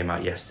story came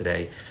out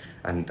yesterday,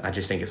 and I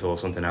just think it's all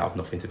something out of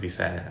nothing, to be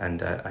fair.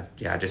 And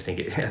I just think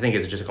I think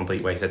it's just a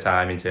complete waste of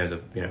time in terms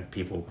of,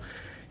 people,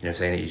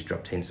 saying that he's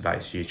dropped hints about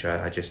his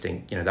future. I just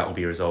think, that will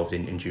be resolved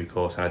in due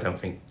course, and I don't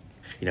think,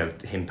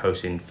 him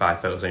posting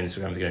 5 photos on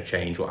Instagram is going to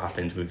change what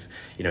happens with,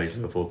 his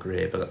Liverpool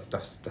career. But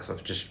that's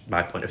just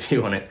my point of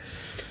view on it.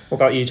 What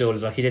about you,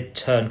 George? He did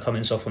turn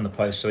comments off on the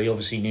post, so he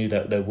obviously knew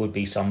that there would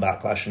be some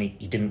backlash, and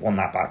he didn't want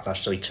that backlash,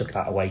 so he took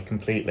that away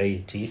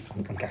completely.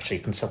 Actually,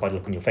 you can tell by the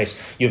look on your face,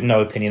 you have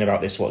no opinion about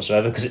this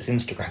whatsoever, because it's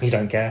Instagram, you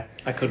don't care.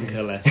 I couldn't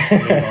care less.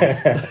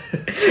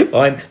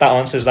 Fine, that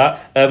answers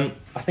that.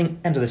 I think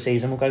end of the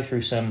season we'll go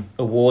through some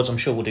awards. I'm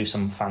sure we'll do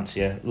some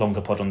fancier,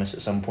 longer pod on this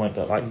at some point,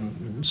 but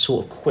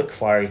sort of quick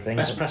fiery things.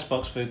 Best press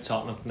box food,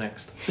 Tottenham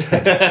next.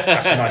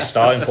 That's a nice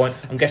starting point.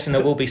 I'm guessing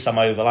there will be some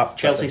overlap.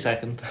 Chelsea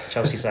second.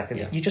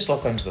 Yeah. You just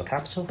love going to the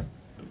capital.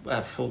 Well,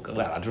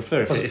 I'd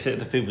prefer if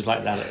the food was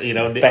like that.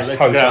 Best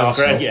coat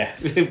Arsenal. Yeah.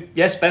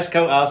 Yes, best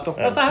coat Arsenal.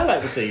 That's the highlight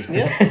of the season.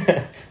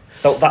 Yeah.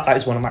 That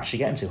is one I'm actually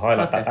getting to.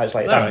 Highlight Okay. that is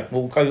later All down. right.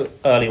 We'll go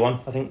early one.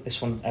 I think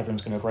this one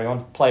everyone's going to agree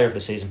on. Player of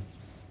the season.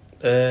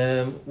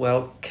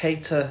 Well,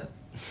 Keita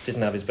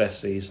didn't have his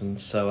best season,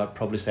 so I'd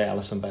probably say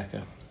Alisson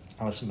Becker.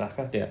 Alisson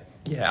Becker. Yeah.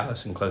 Yeah,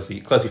 Alisson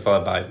closely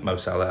followed by Mo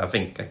Salah. I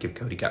think I'd give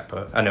Cody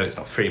Gakpo. I know it's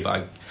not free,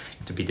 but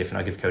to be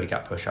different, I'd give Cody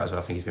Gakpo a shot as well.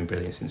 I think he's been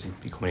brilliant since he's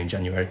been coming in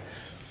January.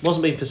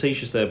 Wasn't being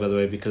facetious there, by the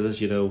way, because as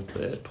you know,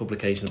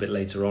 publication a bit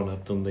later on,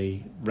 I've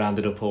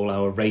rounded up all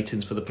our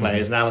ratings for the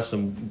players, and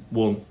Alisson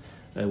won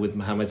with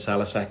Mohamed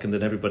Salah second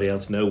and everybody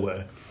else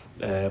nowhere.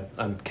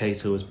 And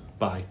Keita was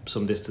by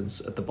some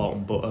distance at the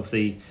bottom, but of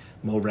the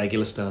more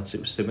regular starts, it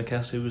was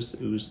Tsimikas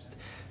who was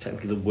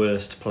technically the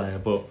worst player,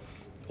 but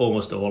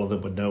almost all of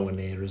them were nowhere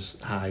near as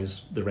high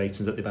as the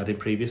ratings that they've had in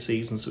previous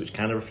seasons, which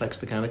kind of reflects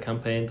the kind of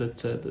campaign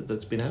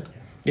that's been had.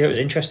 Yeah, it was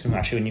interesting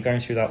actually when you're going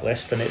through that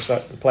list, and it's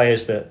like the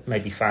players that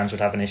maybe fans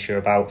would have an issue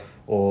about,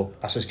 or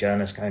us as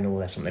journalists going, oh,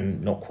 there's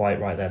something not quite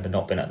right there, they've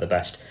not been at the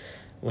best.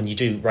 When you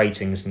do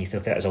ratings and you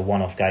look at it as a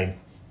one-off game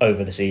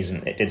over the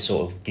season, it did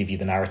sort of give you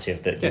the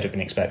narrative that you'd have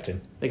been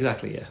expecting.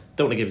 Exactly, yeah.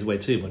 Don't want to give it away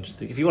too much.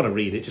 If you want to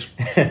read it, just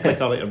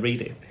click on it and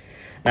read it.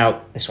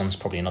 Now, this one's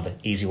probably another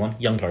easy one.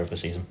 Young player of the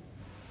season.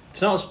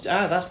 It's not.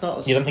 That's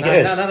not. You don't think it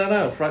is?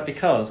 No. Right,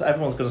 because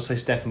everyone's going to say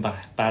Stefan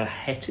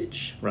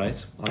Barhetic,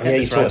 right? I'll get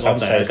this right one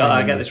day.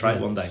 I'll get this right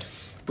one day.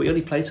 But he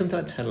only played something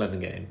like 10, 11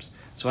 games.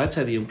 So I'd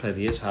say the young player of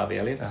the year is Harvey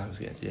Elliott. That was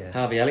good, yeah.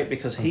 Harvey Elliott,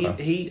 because he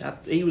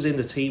was in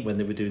the team when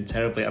they were doing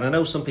terribly. And I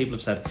know some people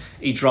have said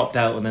he dropped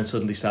out and then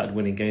suddenly started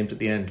winning games at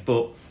the end.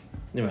 But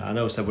I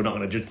know I said we're not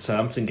going to judge the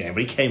Southampton game,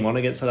 but he came on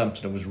against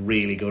Southampton and was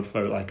really good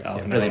for like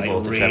half an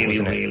hour. Like,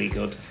 really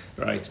good.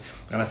 Right.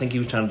 And I think he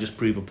was trying to just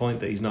prove a point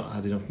that he's not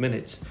had enough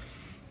minutes.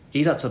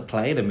 He's had to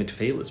play in a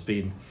midfield that's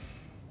been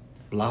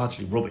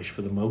largely rubbish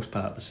for the most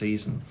part of the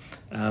season.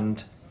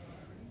 And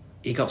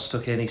he got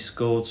stuck in, he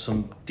scored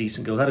some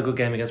decent goals. Had a good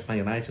game against Man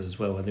United as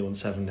well when they won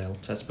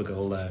 7-0. Sets up a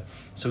goal there.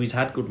 So he's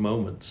had good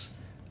moments.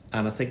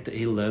 And I think that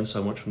he'll learn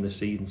so much from this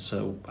season.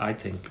 So I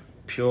think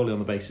purely on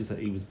the basis that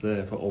he was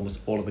there for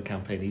almost all of the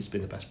campaign, he's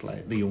been the best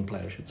player, the young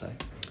player I should say.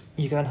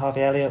 You going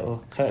Harvey Elliott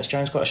or Curtis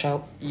Jones got a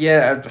shout?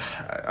 Yeah,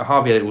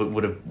 Harvey Elliott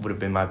would have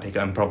been my pick,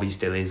 and probably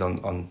still is on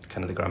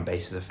kind of the grand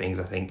basis of things.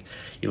 I think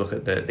you look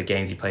at the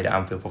games he played at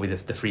Anfield, probably the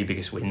three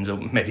biggest wins, or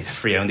maybe the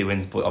three only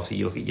wins, but obviously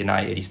you look at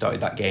United, he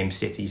started that game,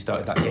 City, he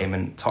started that game,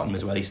 and Tottenham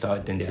as well, he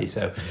started, didn't he?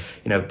 So,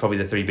 probably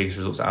the three biggest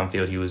results at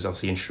Anfield he was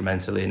obviously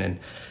instrumental in, and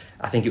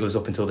I think it was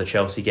up until the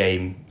Chelsea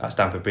game at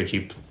Stamford Bridge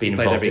he'd been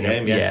involved in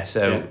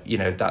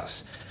game,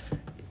 that's...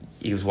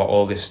 He was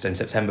August and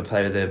September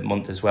player of the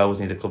month as well,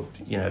 wasn't he? The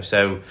club,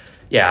 So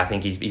yeah, I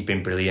think he's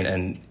been brilliant,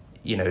 and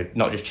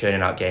not just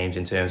churning out games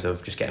in terms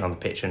of just getting on the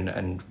pitch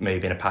and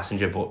maybe being a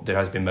passenger, but there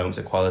has been moments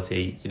of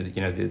quality.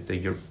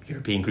 The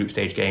European group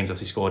stage games,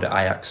 obviously scored at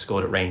Ajax,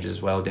 scored at Rangers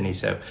as well, didn't he?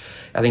 So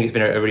I think it's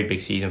been a really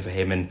big season for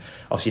him, and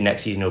obviously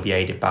next season he'll be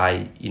aided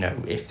by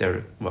if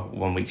there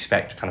when we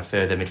expect kind of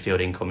further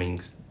midfield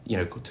incomings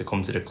to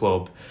come to the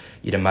club,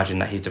 you'd imagine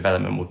that his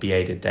development would be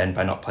aided then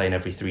by not playing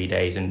every 3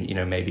 days and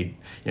maybe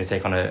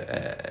take on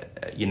a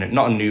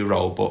not a new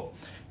role but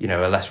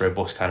a less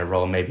robust kind of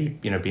role, maybe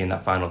be in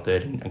that final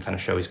third and kind of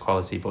show his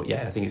quality. But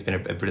yeah, I think it's been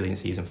a brilliant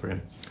season for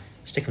him.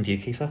 Sticking with you,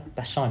 Kiefer,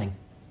 best signing?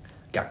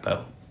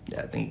 Gakpo.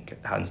 Yeah, I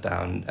think hands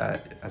down,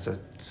 as I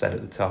said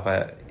at the top,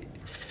 I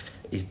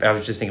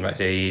was just thinking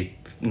about it,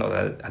 not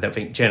that I don't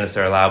think journalists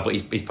are allowed, but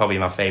he's probably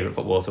my favourite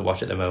footballer to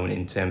watch at the moment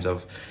in terms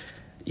of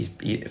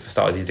for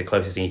starters, he's the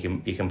closest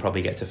thing you can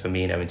probably get to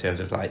Firmino in terms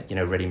of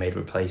ready-made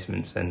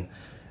replacements. And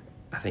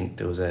I think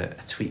there was a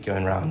tweet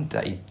going around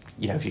that he,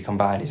 if you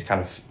combine his kind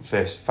of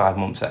first 5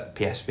 months at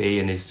PSV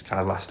and his kind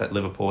of last at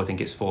Liverpool, I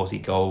think it's 40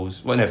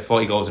 goals. Well, no,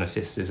 40 goals and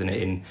assists, isn't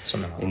it? In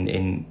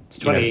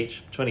 20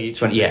 each. 20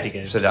 yeah.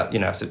 Games. So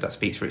that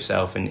speaks for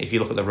itself. And if you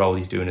look at the role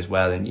he's doing as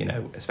well, and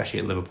especially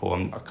at Liverpool,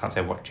 I can't say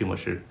I've watched too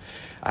much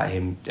at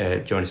him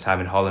during his time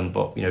in Holland,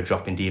 but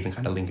dropping deep and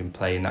kind of linking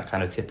play in that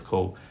kind of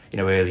typical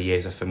early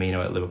years of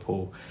Firmino at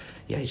Liverpool.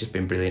 Yeah, he's just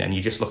been brilliant. And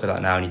you just look at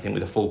that now and you think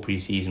with a full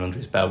pre-season under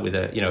his belt, with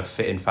a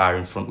fit and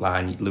firing front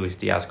line, Luis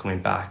Diaz coming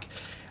back,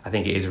 I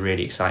think it is a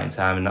really exciting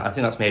time. And I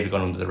think that's maybe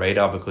gone under the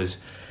radar because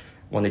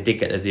when they did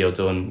get the deal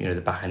done,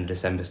 the back end of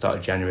December, start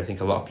of January, I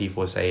think a lot of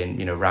people were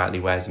saying,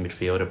 rightly, where's the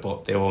midfielder?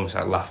 But they were almost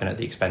laughing at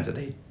the expense that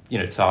they,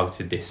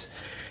 targeted this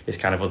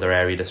kind of other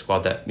area of the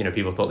squad that,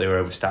 people thought they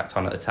were overstacked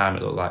on at the time.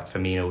 It looked like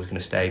Firmino was going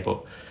to stay,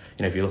 but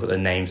if you look at the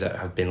names that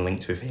have been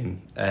linked with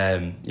him,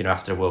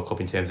 after the World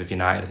Cup in terms of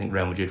United, I think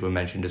Real Madrid were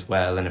mentioned as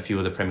well, and a few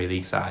other Premier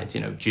League sides.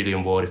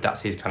 Julian Ward, if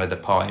that's his kind of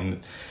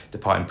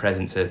departing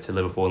present to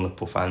Liverpool and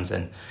Liverpool fans,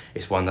 then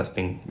it's one that's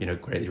been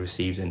greatly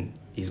received. And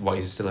he's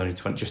still only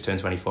just turned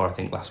 24, I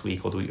think, last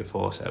week or the week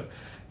before. So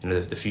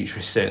the future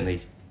is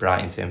certainly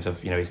bright in terms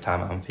of his time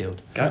at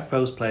Anfield.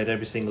 Gakpo's played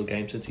every single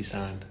game since he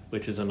signed,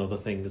 which is another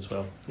thing as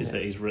well.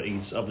 That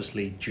he's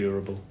obviously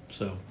durable.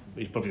 So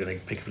he's probably going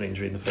to pick up an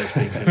injury in the first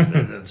week.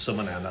 And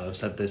someone now that I've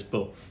said this,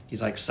 but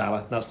he's like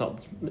Salah.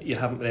 You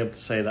haven't been able to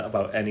say that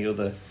about any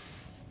other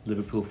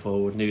Liverpool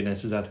forward.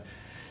 Núñez has had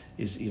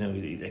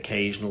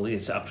occasionally.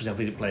 It's obviously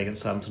he didn't play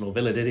against Southampton or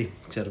Villa, did he?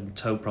 He had a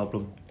toe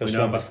problem. There was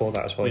one before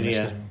that as well.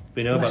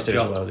 We know about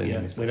Jota.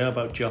 We know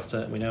about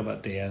Jota. We know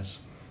about Diaz.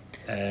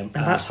 And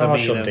that's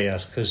harsh on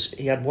Diaz because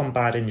he had one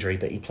bad injury,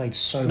 but he played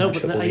so much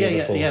football the year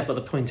before. Yeah, but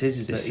the point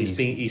is that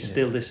he's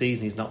still this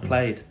season. He's not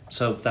played,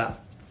 so that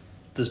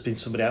there's been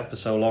somebody out for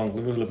so long.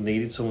 We would have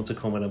needed someone to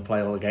come in and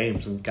play all the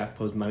games, and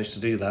Gakpo's managed to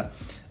do that.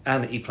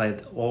 And he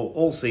played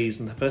all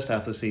season, the first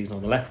half of the season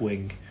on the left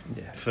wing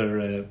for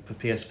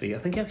PSV. I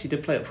think he actually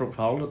did play up front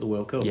for Holland at the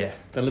World Cup. Yeah.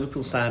 Then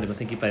Liverpool signed him. I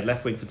think he played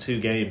left wing for 2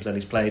 games, and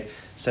he's played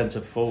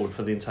centre forward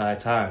for the entire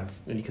time.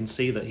 And you can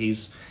see that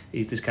he's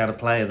this kind of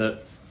player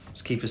that,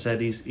 as Keeper said,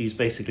 he's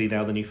basically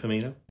now the new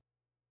Firmino.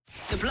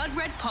 The Blood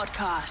Red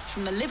Podcast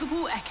from the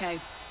Liverpool Echo.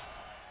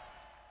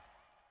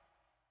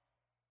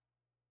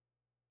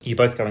 You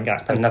both going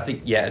Gakpo? And I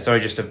think, sorry,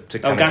 just to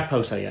kind of...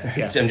 Gakpo, so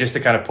yeah. And just to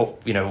kind of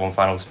put, one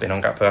final spin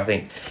on Gakpo, I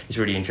think it's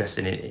really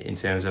interesting in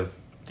terms of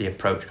the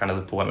approach kind of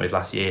Liverpool went with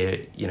last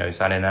year,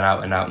 signing an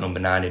out-and-out number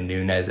 9 in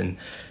Núñez,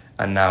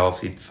 and now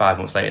obviously 5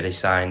 months later they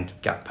signed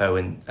Gakpo,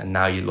 and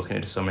now you're looking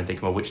at the summer and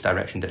thinking, well, which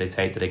direction did they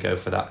take? Did they go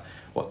for that,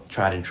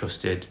 tried and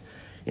trusted,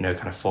 kind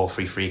of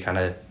 4-3-3 kind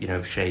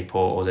of, shape,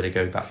 or did they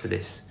go back to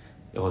this...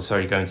 go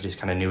into this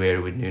kind of new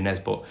era with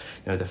Núñez, but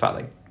the fact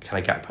that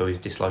kind of Gakpo is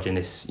dislodging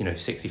this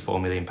 £64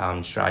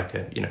 million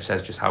striker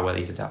says just how well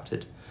he's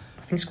adapted.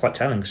 I think it's quite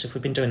telling because if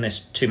we've been doing this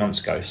 2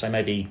 months ago, so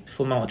maybe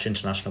full March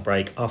international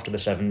break after the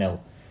 7-0,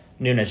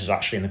 Núñez is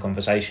actually in the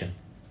conversation,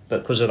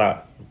 but because of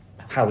that,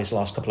 how his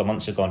last couple of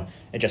months have gone,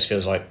 it just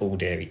feels like, oh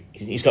dear,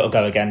 he's got to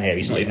go again here.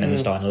 He's not even in the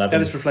starting 11.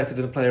 And it's reflected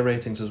in the player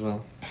ratings as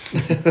well.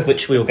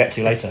 Which we'll get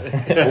to later.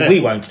 Well, we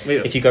won't.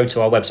 If you go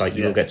to our website,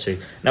 you will get to.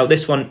 Now,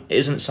 this one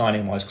isn't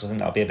signing-wise because I think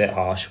that'll be a bit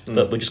harsh,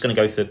 but we're just going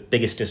to go for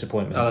biggest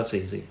disappointment. Oh, that's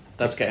easy.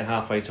 That's getting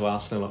halfway to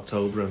Arsenal in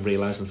October and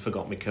realising I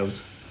forgot my coat.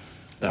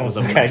 That was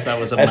a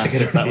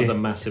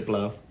massive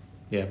blow.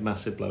 Yeah,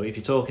 massive blow. If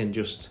you're talking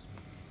just...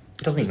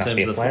 It doesn't even have to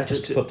be a player,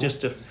 just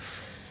football.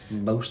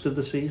 Most of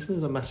the season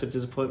is a massive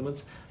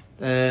disappointment.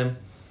 I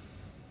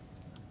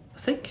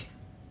think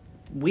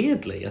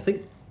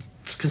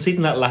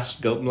conceding that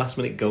last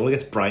minute goal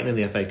against Brighton in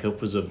the FA Cup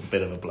was a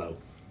bit of a blow.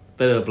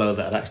 That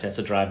I'd actually had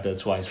to drive there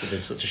twice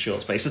within such a short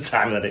space of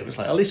time that it was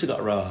like, at least we got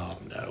a row. Oh,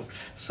 no.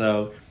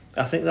 So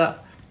I think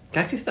that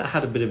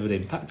had a bit of an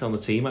impact on the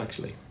team,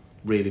 actually,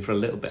 really, for a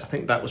little bit. I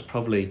think that was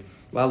probably...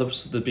 Well,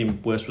 there's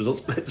been worse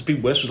results. There's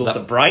been worse results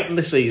at Brighton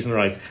this season,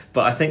 right?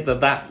 But I think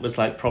that was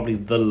like probably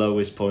the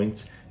lowest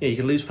point. You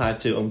can lose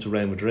 5-2 home to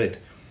Real Madrid.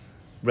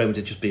 Real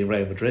Madrid just being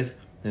Real Madrid.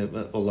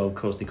 Although, of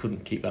course, they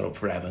couldn't keep that up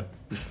forever.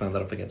 We found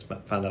that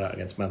out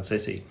against Man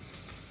City.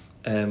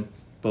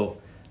 But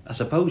I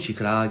suppose you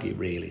could argue,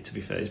 really, to be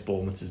fair, it's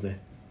Bournemouth, isn't it?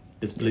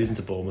 It's losing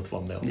to Bournemouth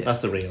 1-0. Yeah. That's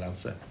the real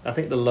answer. I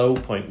think the low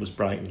point was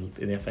Brighton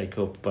in the FA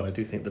Cup, but I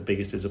do think the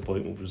biggest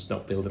disappointment was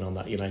not building on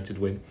that United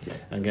win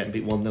and getting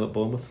beat 1-0 at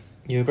Bournemouth.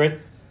 You agree?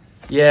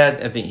 Yeah,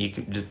 I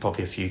think there's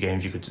probably a few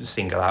games you could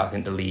single out. I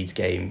think the Leeds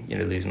game,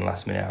 losing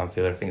last minute at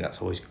Anfield, I think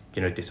that's always,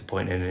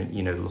 disappointing.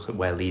 And, look at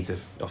where Leeds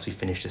have obviously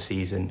finished the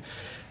season.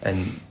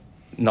 And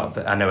not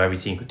that I know every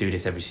team could do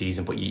this every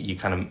season, but you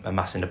kind of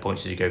amassing the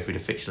points as you go through the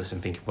fixture list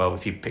and thinking, well,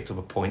 if you picked up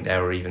a point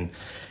there or even,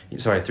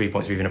 3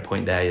 points or even a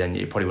point there, then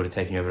it probably would have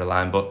taken you over the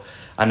line. But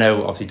I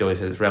know, obviously, Dolly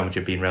says it's Real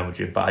Madrid being Real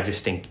Madrid, but I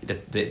just think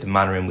that the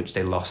manner in which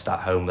they lost that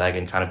home leg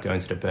and kind of going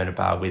to the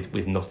Bernabeu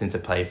with nothing to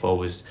play for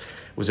was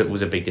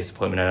a big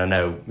disappointment. And I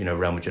know,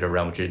 Real Madrid are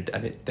Real Madrid,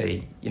 and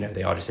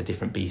they are just a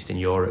different beast in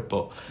Europe.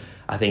 But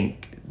I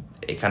think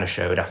it kind of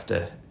showed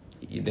after,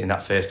 in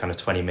that first kind of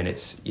 20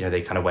 minutes,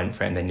 they kind of went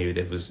for it and they knew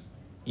there was,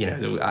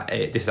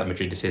 this is at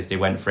Madrid, they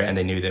went for it and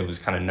they knew there was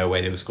kind of no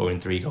way they were scoring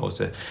 3 goals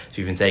to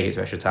even take it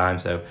to extra time.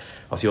 So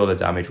obviously all the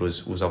damage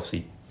was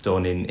obviously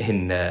done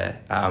in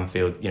at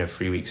Anfield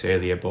 3 weeks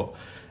earlier. But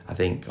I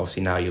think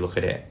obviously now you look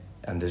at it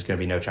and there's going to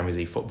be no Champions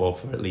League football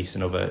for at least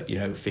another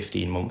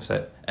 15 months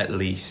at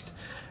least.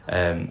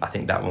 I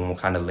think that one will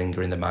kind of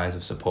linger in the minds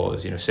of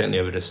supporters, certainly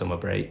over the summer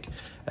break,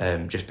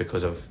 just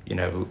because of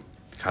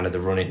kind of the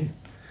running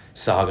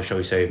saga, shall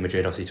we say, of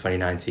Madrid, obviously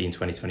 2019,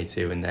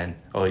 2022, and then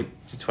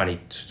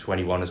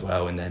 2021 as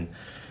well, and then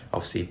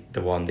obviously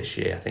the one this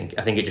year. I think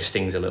it just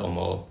stings a little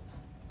more.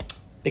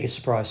 Biggest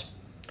surprise?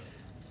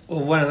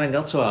 Well, when I then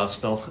got to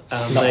Arsenal,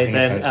 and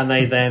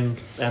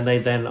they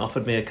then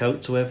offered me a coat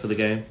to wear for the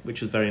game,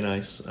 which was very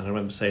nice. And I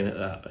remember saying,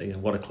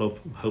 "What a club!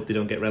 Hope they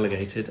don't get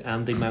relegated,"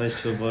 and they managed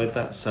to avoid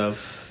that. So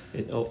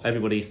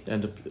everybody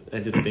ended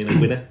up being a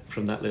winner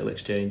from that little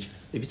exchange.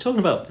 If you're talking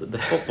about the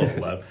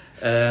football,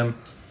 though.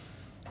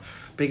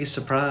 Biggest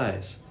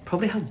surprise?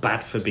 Probably how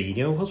bad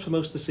Fabinho was for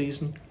most of the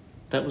season.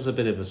 That was a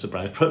bit of a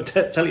surprise.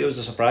 Tell you it was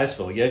a surprise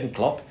for Jurgen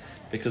Klopp,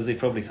 because they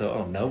probably thought,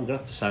 oh no, we're going to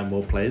have to sign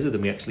more players than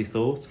we actually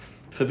thought.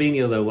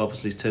 Fabinho, though,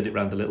 obviously has turned it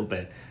around a little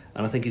bit,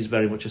 and I think he's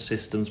very much a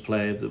systems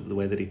player, the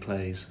way that he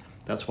plays.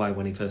 That's why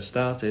when he first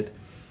started,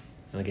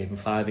 and I gave him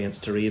 5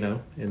 against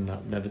Torino in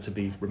that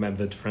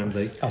never-to-be-remembered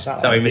friendly. Oh,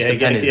 so he missed a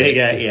penalty.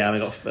 Yeah,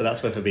 and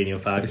that's where Fabinho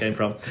 5 came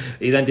from.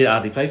 He then did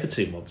hardly play for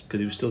 2 months, because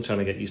he was still trying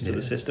to get used to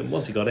the system.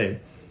 Once he got in,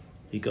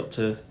 He got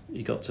to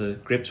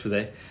grips with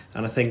it,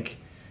 and I think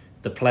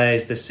the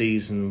players this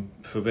season,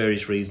 for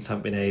various reasons,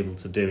 haven't been able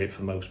to do it for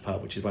the most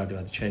part, which is why they've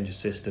had to change the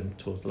system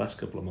towards the last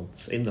couple of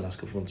months,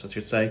 I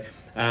should say.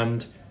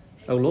 And,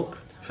 oh look,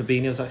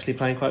 Fabinho's actually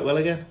playing quite well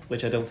again,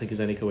 which I don't think is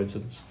any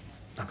coincidence.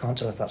 I can't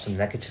tell if that's a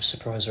negative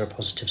surprise or a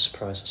positive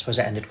surprise. I suppose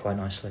it ended quite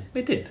nicely.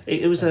 It did.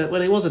 It was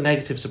a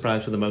negative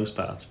surprise for the most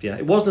part. Yeah,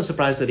 it wasn't a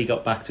surprise that he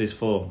got back to his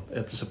form.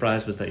 The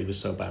surprise was that he was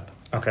so bad.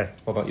 Okay,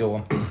 what about your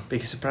one?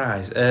 Biggest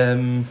surprise? I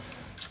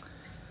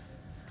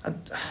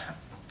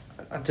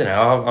don't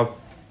know. I'll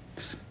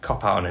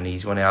cop out on an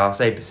easy one. I'll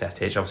say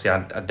Bajcetic. Obviously,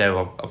 I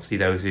know. Obviously,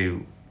 those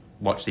who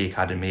watch the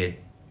academy had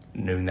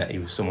known that he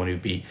was someone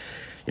who'd be,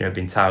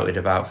 been touted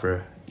about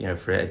for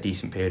a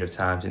decent period of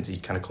time since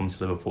he'd kind of come to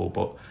Liverpool.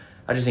 But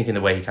I just think in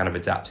the way he kind of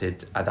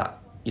adapted at that.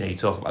 You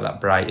talk about that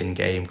Brighton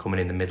game coming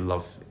in the middle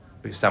of,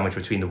 it was sandwiched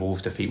between the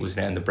Wolves defeat,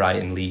 wasn't it, and the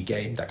Brighton League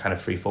game. That kind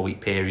of 3-4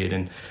 week period,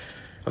 and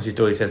obviously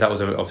Dolly says that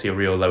was obviously a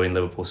real low in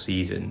Liverpool's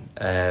season.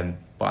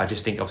 But I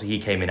just think obviously he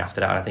came in after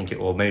that, and I think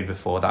or maybe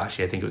before that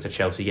actually, I think it was the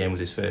Chelsea game was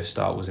his first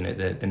start, wasn't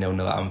it? The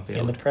 0-0 at Anfield.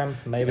 In the Prem,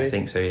 maybe? I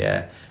think so,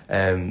 yeah.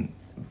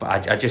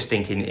 But I just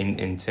think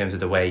in terms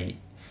of the way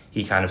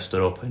he kind of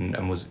stood up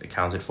and was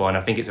accounted for, and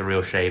I think it's a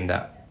real shame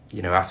that,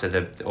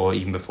 after or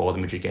even before the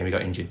Madrid game, he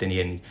got injured, didn't he?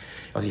 And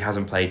obviously he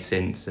hasn't played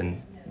since,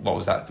 and what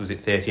was that? Was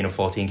it 13 or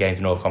 14 games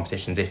in all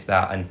competitions, if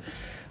that? And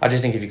I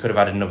just think if he could have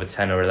had another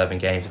 10 or 11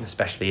 games, and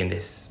especially in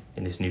this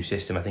new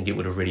system, I think it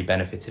would have really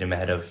benefited him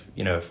ahead of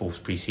a full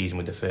pre-season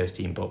with the first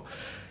team. But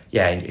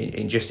yeah,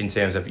 in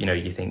terms of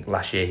you think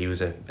last year he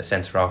was a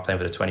centre half playing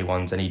for the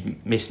 21s, and he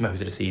missed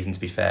most of the season, to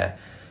be fair,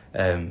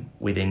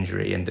 with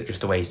injury, and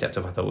just the way he stepped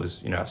up I thought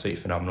was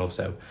absolutely phenomenal.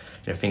 So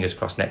fingers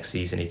crossed next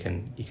season he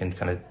can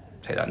kind of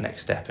take that next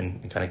step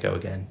and kind of go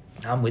again.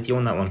 I'm with you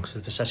on that one, because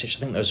with Bajcetic, I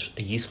think there was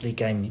a youth league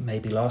game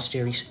maybe last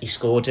year he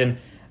scored in,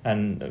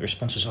 and the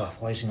response was,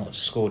 why is he not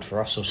scored for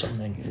us or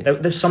something? Yeah.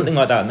 There's something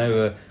like that, and they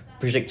were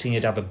predicting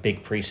he'd have a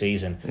big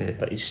pre-season,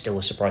 but it's still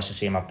a surprise to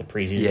see him have the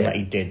pre-season that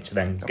he did to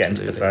then get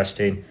into the first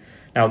team.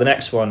 Now the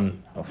next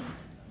one,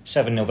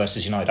 7-0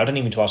 versus United. I don't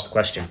even need to ask the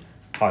question.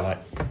 Highlight.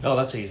 Oh,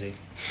 that's easy.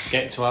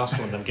 Get to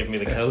Arsenal and then give me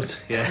the coat.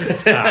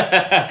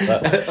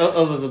 Yeah.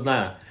 Other than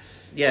that,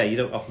 yeah, you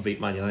don't often beat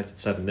Man United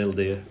 7-0,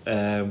 do you?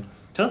 I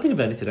don't think of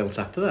anything else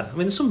after that. I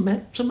mean, there's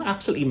some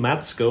absolutely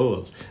mad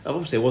scores.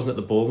 Obviously, it wasn't at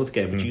the Bournemouth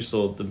game, but you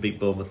saw them beat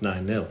Bournemouth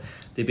 9-0.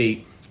 They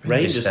beat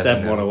Rangers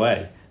 7-1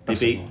 away. They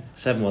beat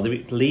 7-1. They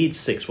beat Leeds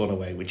 6-1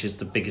 away, which is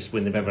the biggest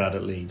win they've ever had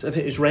at Leeds. I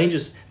think it was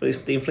Rangers.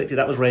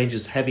 That was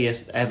Rangers'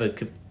 heaviest ever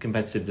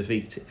competitive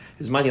defeat. It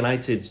was Man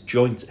United's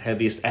joint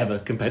heaviest ever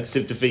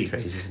competitive defeat.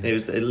 Crazy, it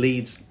was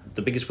Leeds,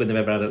 the biggest win they've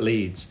ever had at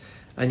Leeds.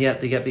 And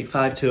yet they get beat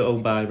 5-2 at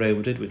home by Real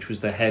Madrid, which was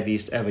their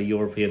heaviest ever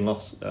European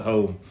loss at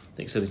home. I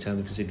think it's the only time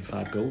they've conceded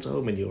 5 goals at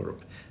home in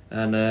Europe.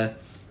 And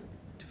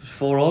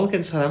 4-4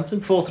 against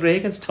Southampton, 4-3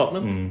 against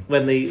Tottenham.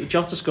 When the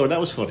Jota scored, that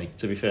was funny,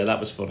 to be fair, that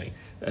was funny.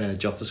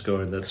 Jota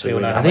scoring the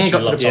 2-1. I think it got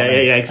to the point.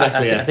 Yeah,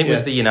 exactly. I think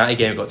with the United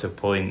game, it got to a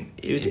point.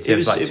 It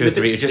was like 2 or 3.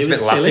 It was just a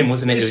bit laughing,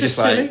 wasn't it? It was just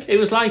silly.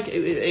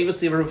 It was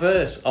the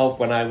reverse of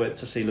when I went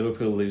to see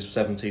Liverpool lose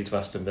 17 to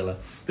Aston Villa.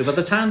 But by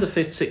the time the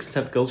 5th, 6th,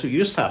 and 7th goals, you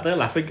just sat there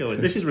laughing, going,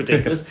 "This is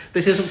ridiculous.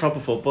 This isn't proper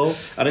football."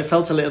 And it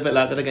felt a little bit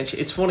like that against you.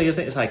 It's funny,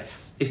 isn't it? It's like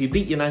if you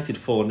beat United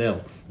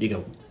 4-0, you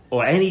go,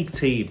 or any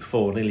team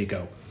 4-0, you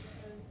go,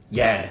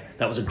 "Yeah,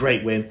 that was a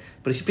great win."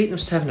 But if you beat them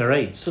 7 or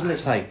 8, suddenly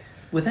it's like,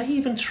 were they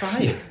even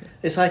trying?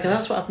 It's like, and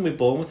that's what happened with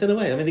Bournemouth in a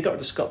way. I mean, they got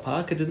to Scott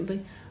Parker, didn't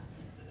they?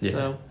 Yeah.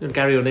 So, and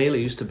Gary O'Neill, who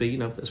used to be,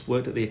 has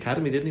worked at the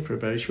academy, didn't he, for a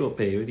very short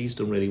period. He's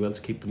done really well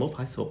to keep them up.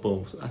 I thought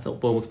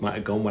Bournemouth might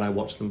have gone when I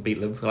watched them beat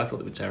Liverpool. I thought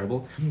they were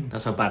terrible.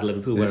 That's how bad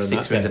Liverpool were in that game.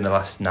 6 wins in the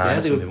last 9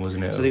 or something,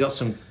 wasn't it? So they got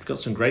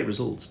some great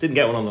results. Didn't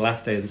get one on the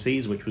last day of the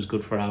season, which was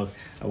good for our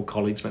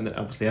colleagues. Meant that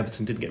obviously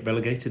Everton didn't get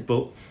relegated,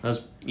 but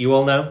as you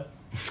all know,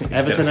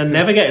 Everton are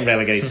never getting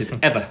relegated,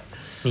 ever.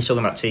 You're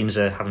talking about teams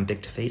having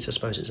big defeats. I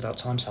suppose it's about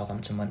time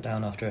Southampton went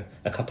down after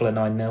a couple of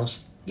 9-0s.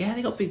 Yeah,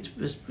 they got beat,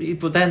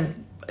 but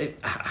then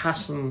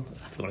Hassan,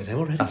 I forgot his name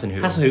already. Hassan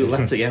Hüttl,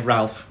 that's it. Yeah,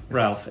 Ralph.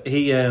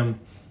 He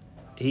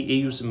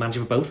was the manager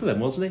for both of them,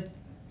 wasn't he?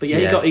 But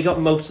yeah, he got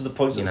most of the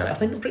points. I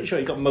think I'm pretty sure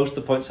he got most of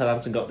the points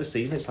Southampton got this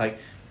season. It's like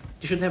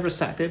you should never have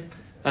sacked him,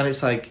 and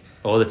it's like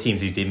all the teams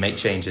who did make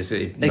changes,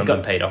 none of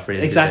them paid off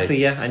really. Exactly,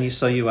 yeah. And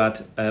you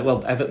had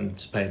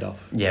Everton's paid off.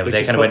 Yeah, but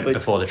they kind of went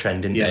before the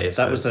trend, didn't they? Yeah,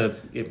 that was the.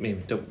 I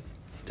mean, don't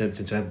turn it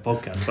into a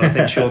podcast, but I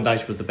think Sean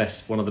Dyche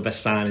was one of the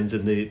best signings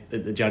in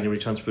the January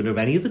transfer window of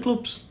any of the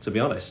clubs, to be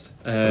honest.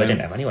 They didn't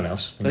have anyone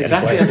else.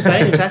 Exactly, I'm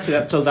saying exactly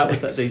that. So that was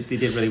that they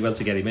did really well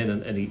to get him in,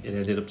 and he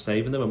ended up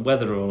saving them. And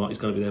whether or not he's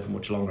going to be there for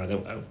much longer, I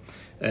don't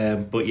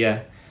know. But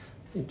yeah.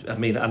 I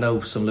mean, I know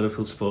some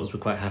Liverpool supporters were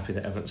quite happy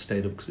that Everton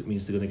stayed up because it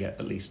means they're going to get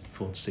at least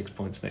 4 to 6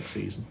 points next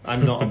season.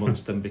 I'm not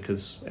amongst them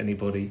because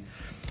anybody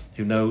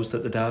who knows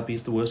that the derby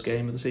is the worst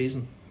game of the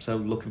season. So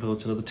looking forward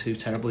to another 2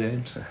 terrible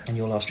games. And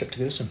your last trip to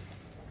Goodison?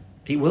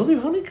 It will be,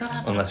 won't it? God,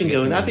 I've been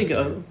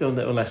going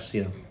there unless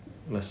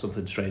unless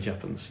something strange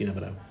happens. You never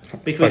know.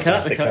 We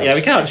can't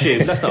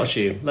assume. Let's not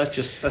assume. Let's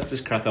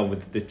just crack on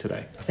with it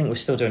today. I think we're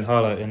still doing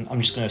highlight, and I'm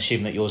just going to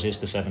assume that yours is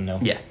the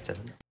 7-0. Yeah,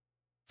 7-0.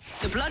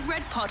 The Blood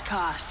Red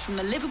Podcast from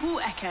the Liverpool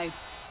Echo.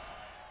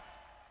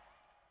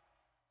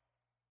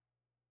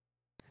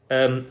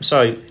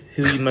 So,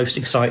 who are you most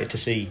excited to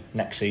see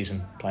next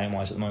season,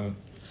 playing-wise, at the moment?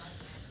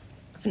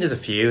 I think there's a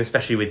few,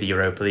 especially with the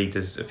Europa League.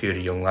 There's a few of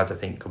the young lads I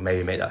think could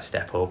maybe make that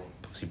step up.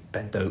 Obviously,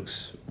 Ben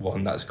Doak's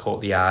one that's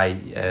caught the eye.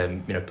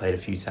 Played a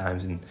few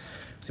times and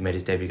obviously made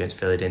his debut against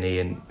Philly,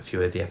 and a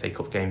few of the FA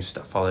Cup games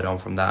that followed on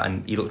from that.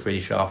 And he looked really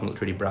sharp and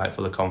looked really bright,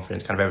 full of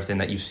confidence. Kind of everything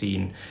that you've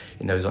seen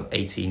in those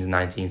 18s,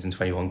 19s, and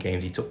 21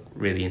 games, he took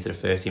really into the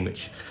first team,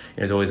 which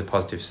is always a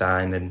positive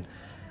sign. And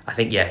I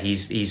think,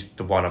 he's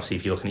the one, obviously,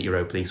 if you're looking at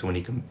Europa League, someone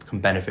who can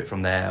benefit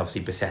from there.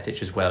 Obviously,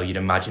 Bajcetic as well. You'd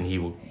imagine he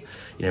will,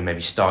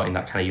 maybe start in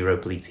that kind of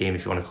Europa League team,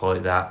 if you want to call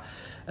it that.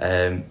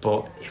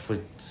 But if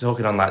we're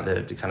talking on like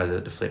the kind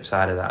of the flip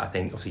side of that, I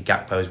think obviously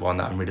Gakpo is one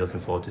that I'm really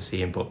looking forward to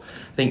seeing. But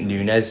I think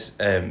Nunes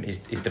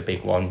is the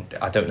big one.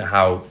 I don't know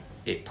how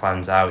it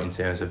plans out in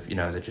terms of,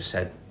 as I just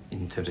said,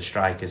 in terms of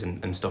strikers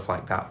and stuff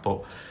like that.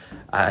 But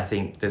I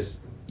think there's,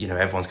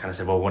 everyone's kind of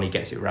said, well, when he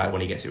gets it right,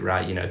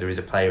 there is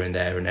a player in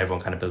there, and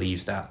everyone kind of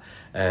believes that.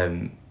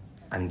 And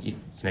you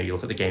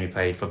look at the game he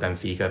played for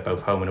Benfica,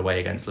 both home and away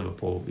against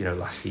Liverpool,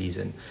 last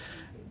season.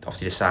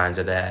 Obviously the signs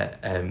are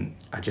there.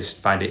 I just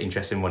find it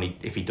interesting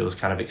if he does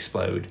kind of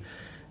explode.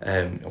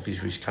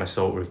 Obviously we kind of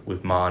saw it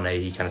with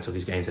Mane. He kind of took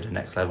his game to the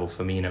next level.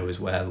 Firmino as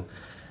well.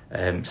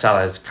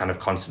 Salah's kind of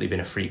constantly been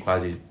a freak while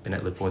he's been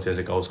at Liverpool in terms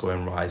of goal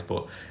scoring rise.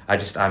 But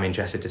I'm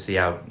interested to see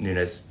how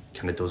Nunes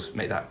kind of does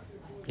make that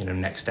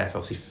next step.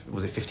 Obviously,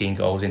 was it 15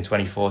 goals in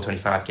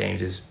 25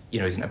 games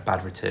isn't a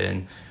bad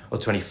return, or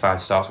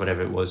 25 starts,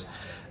 whatever it was.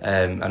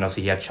 And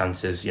obviously he had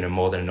chances,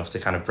 more than enough to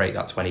kind of break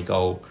that 20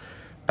 goal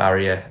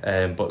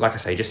barrier. But like I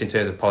say, just in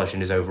terms of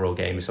polishing his overall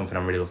game is something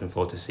I'm really looking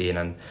forward to seeing.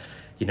 And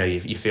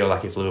you feel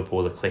like if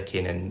Liverpool are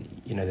clicking and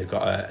they've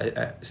got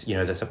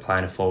they're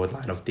supplying a forward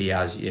line of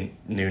Diaz,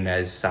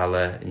 Nunes,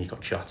 Salah, and you've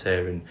got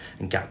Jota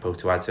and Gakpo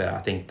to add to it, I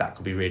think that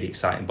could be really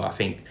exciting. But I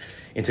think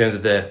in terms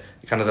of the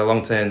kind of the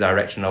long-term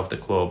direction of the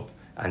club,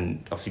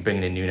 and obviously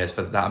bringing in Nunes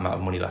for that amount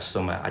of money last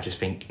summer, I just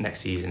think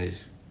next season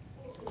is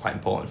quite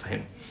important for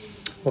him.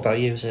 What about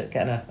you? Is it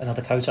getting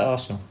another coat at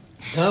Arsenal?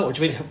 No, what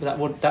do you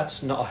mean?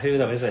 That's not a who,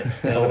 though, is it?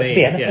 You know what I mean?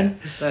 Yeah.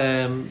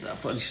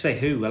 But you say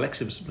who?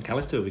 Alexis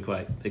McAllister would be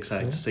quite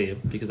excited to see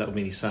him, because that would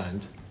mean he's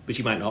signed, which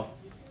he might not,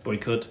 or he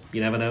could.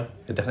 You never know.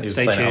 He'll definitely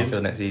be playing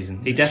Anfield next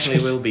season. He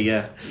definitely will be,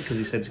 yeah, because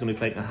he said he's going to be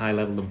playing at a higher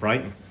level than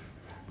Brighton,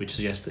 which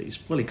suggests that he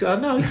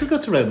could go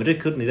to Real Madrid,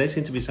 couldn't he? They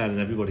seem to be signing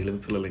everybody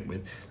Liverpool are linked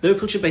with.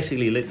 Liverpool should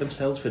basically link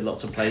themselves with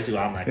lots of players who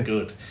aren't that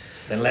good,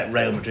 then let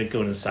Real Madrid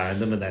go in and sign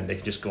them, and then they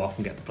can just go off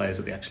and get the players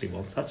that they actually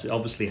want. That's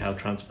obviously how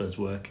transfers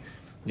work.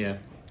 Yeah.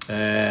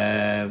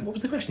 What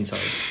was the question?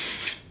 Sorry.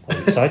 What are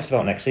you excited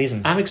about next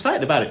season? I'm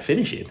excited about it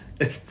finishing,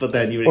 but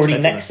then you were already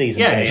next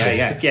season.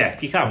 Yeah.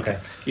 You can't. Okay.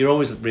 You're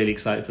always really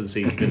excited for the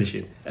season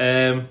finishing.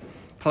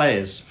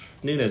 Players.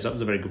 Nunes. That was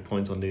a very good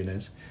point on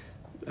Nunes.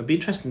 It'd be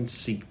interesting to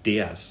see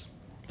Diaz,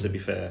 to be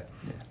fair,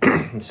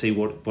 and see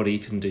what he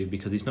can do,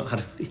 because he's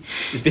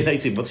been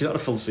 18 months. He's not had a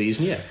full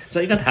season yet.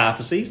 So he's had half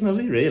a season, has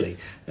he? Really?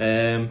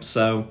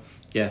 So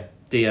yeah,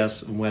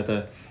 Diaz, and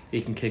whether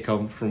he can kick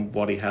on from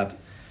what he had.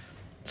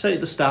 So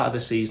at the start of the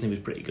season, he was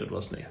pretty good,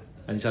 wasn't he?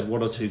 And he's had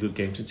one or two good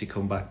games since he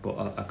come back, but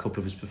a couple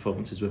of his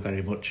performances were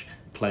very much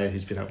a player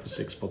who's been out for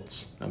 6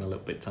 months and a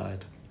little bit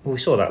tired. Well, we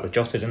saw that with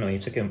Jota, didn't we?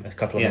 It took him a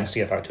couple of months to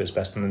get back to his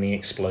best, and then he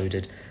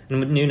exploded. And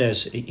with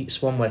Nunes,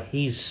 it's one where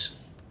he's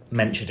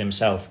mentioned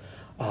himself,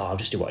 I'll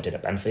just do what I did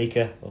at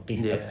Benfica. It'll be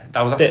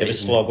that was a bit of a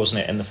slog,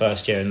 wasn't it, in the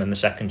first year, and then the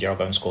second year I'll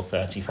go and score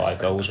 35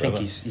 goals. I think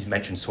he's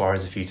mentioned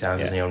Suarez a few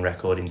times, isn't he, on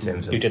record, in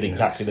terms of... Who did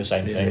exactly the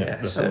same thing.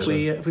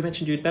 Have we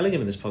mentioned Jude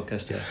Bellingham in this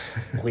podcast yet?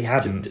 We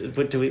hadn't.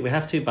 But we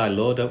have to by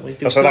law, don't we?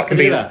 So that could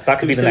be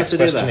the next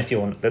question if you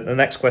want. The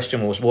next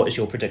question was, what is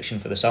your prediction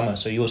for the summer?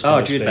 So yours.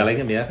 Jude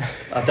Bellingham, yeah.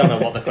 I don't know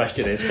what the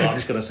question is, but I'm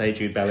just going to say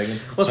Jude Bellingham.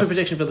 What's my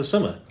prediction for the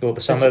summer? Well, the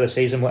summer, the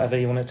season, whatever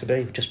you want it to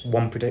be. Just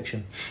one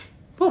prediction.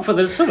 Well, for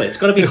the summer, it's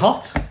got to be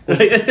hot.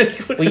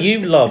 Well, you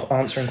love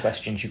answering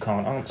questions you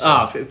can't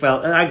answer.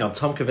 Well, hang on.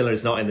 Tom Carvalho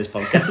is not in this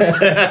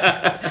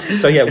podcast.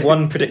 So, yeah,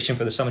 one prediction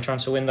for the summer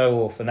transfer window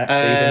or for next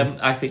season?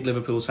 I think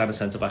Liverpool sign a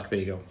centre-back. There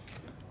you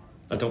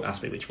go. Don't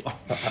ask me which one.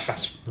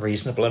 That's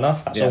reasonable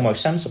enough. That's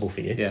almost sensible for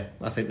you. Yeah,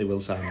 I think they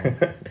will sign one.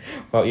 What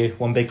about you?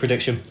 One big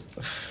prediction?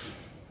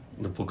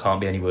 Liverpool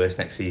can't be any worse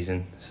next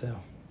season, so...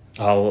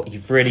 Oh,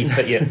 you've really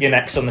put your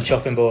necks on the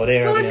chopping board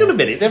here. Well, hang on a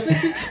minute.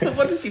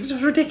 It was a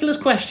ridiculous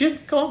question.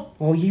 Come on.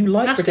 Well, you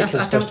like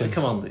ridiculous questions.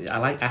 Come on. I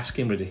like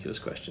asking ridiculous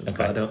questions,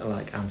 but I don't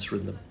like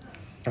answering them.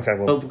 Okay,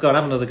 well... But go on,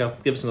 have another go.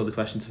 Give us another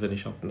question to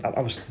finish on.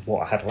 That was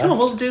what I had left. Come on,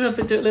 we'll do a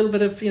little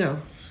bit of,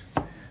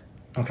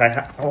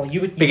 Okay. Oh,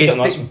 you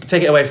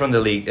take it away from the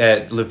league,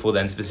 Liverpool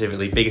then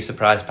specifically. Biggest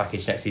surprise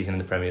package next season in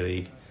the Premier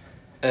League?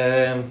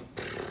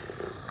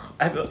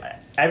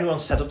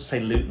 Everyone's set up to say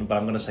Luton, but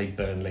I'm going to say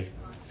Burnley.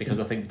 because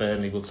I think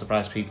Burnley will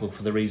surprise people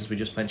for the reasons we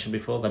just mentioned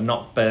before. They're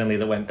not Burnley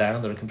that went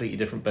down; they're a completely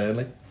different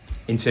Burnley.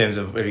 In terms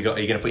of, are you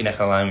going to put your neck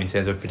on the line in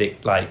terms of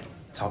predict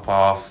top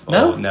half?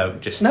 No, or no,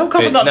 just no,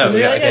 because I'm not going to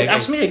do that. okay.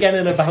 Ask me again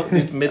in about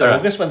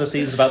mid-August when the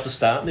season's about to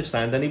start and they've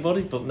signed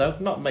anybody. But no,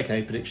 not making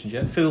any predictions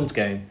yet. Fool's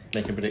game,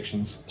 making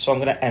predictions. So I'm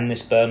going to end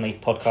this Burnley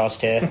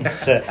podcast here.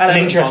 It's an Everton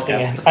interesting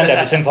podcast. and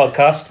Everton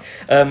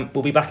podcast.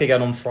 We'll be back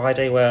again on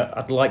Friday, where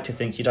I'd like to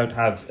think you don't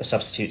have a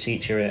substitute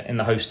teacher in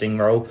the hosting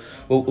role.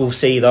 We'll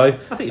see though.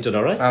 I think you've done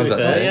all right. I was about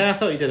to say. Yeah, I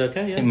thought you did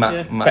okay. Yeah,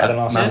 I think Better than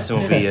last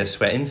Madison will be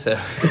sweating. So,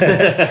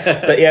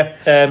 But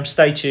yeah,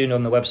 stay tuned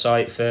on the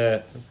website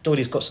for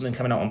Doidy's got something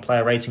coming out on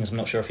player ratings. I'm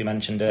not sure if you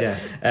mentioned it. Yeah.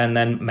 And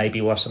then maybe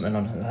we'll have something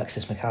on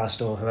Alexis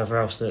McAllister or whoever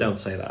else. Don't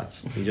say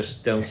that. You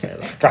just don't say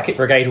that. Bracket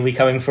Brigade will be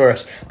coming for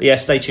us. But yeah,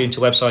 stay tuned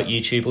to website,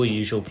 YouTube, all your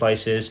usual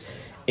places.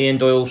 Ian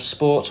Doyle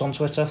Sports on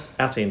Twitter.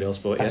 At Ian Doyle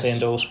Sport, yes. At Ian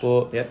Doyle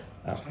Sport. Yep.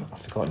 Oh,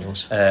 I've forgotten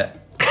yours. at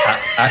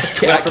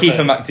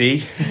Kiefer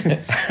McD.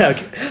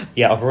 Okay.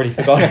 Yeah, I've already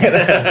forgotten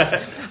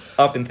it.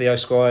 I've been Theo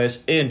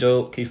Squires, Ian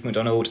Doyle, Keith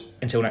McDonald.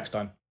 Until next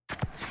time.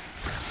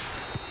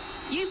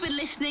 You've been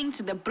listening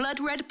to the Blood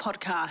Red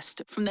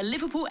podcast from the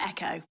Liverpool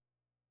Echo.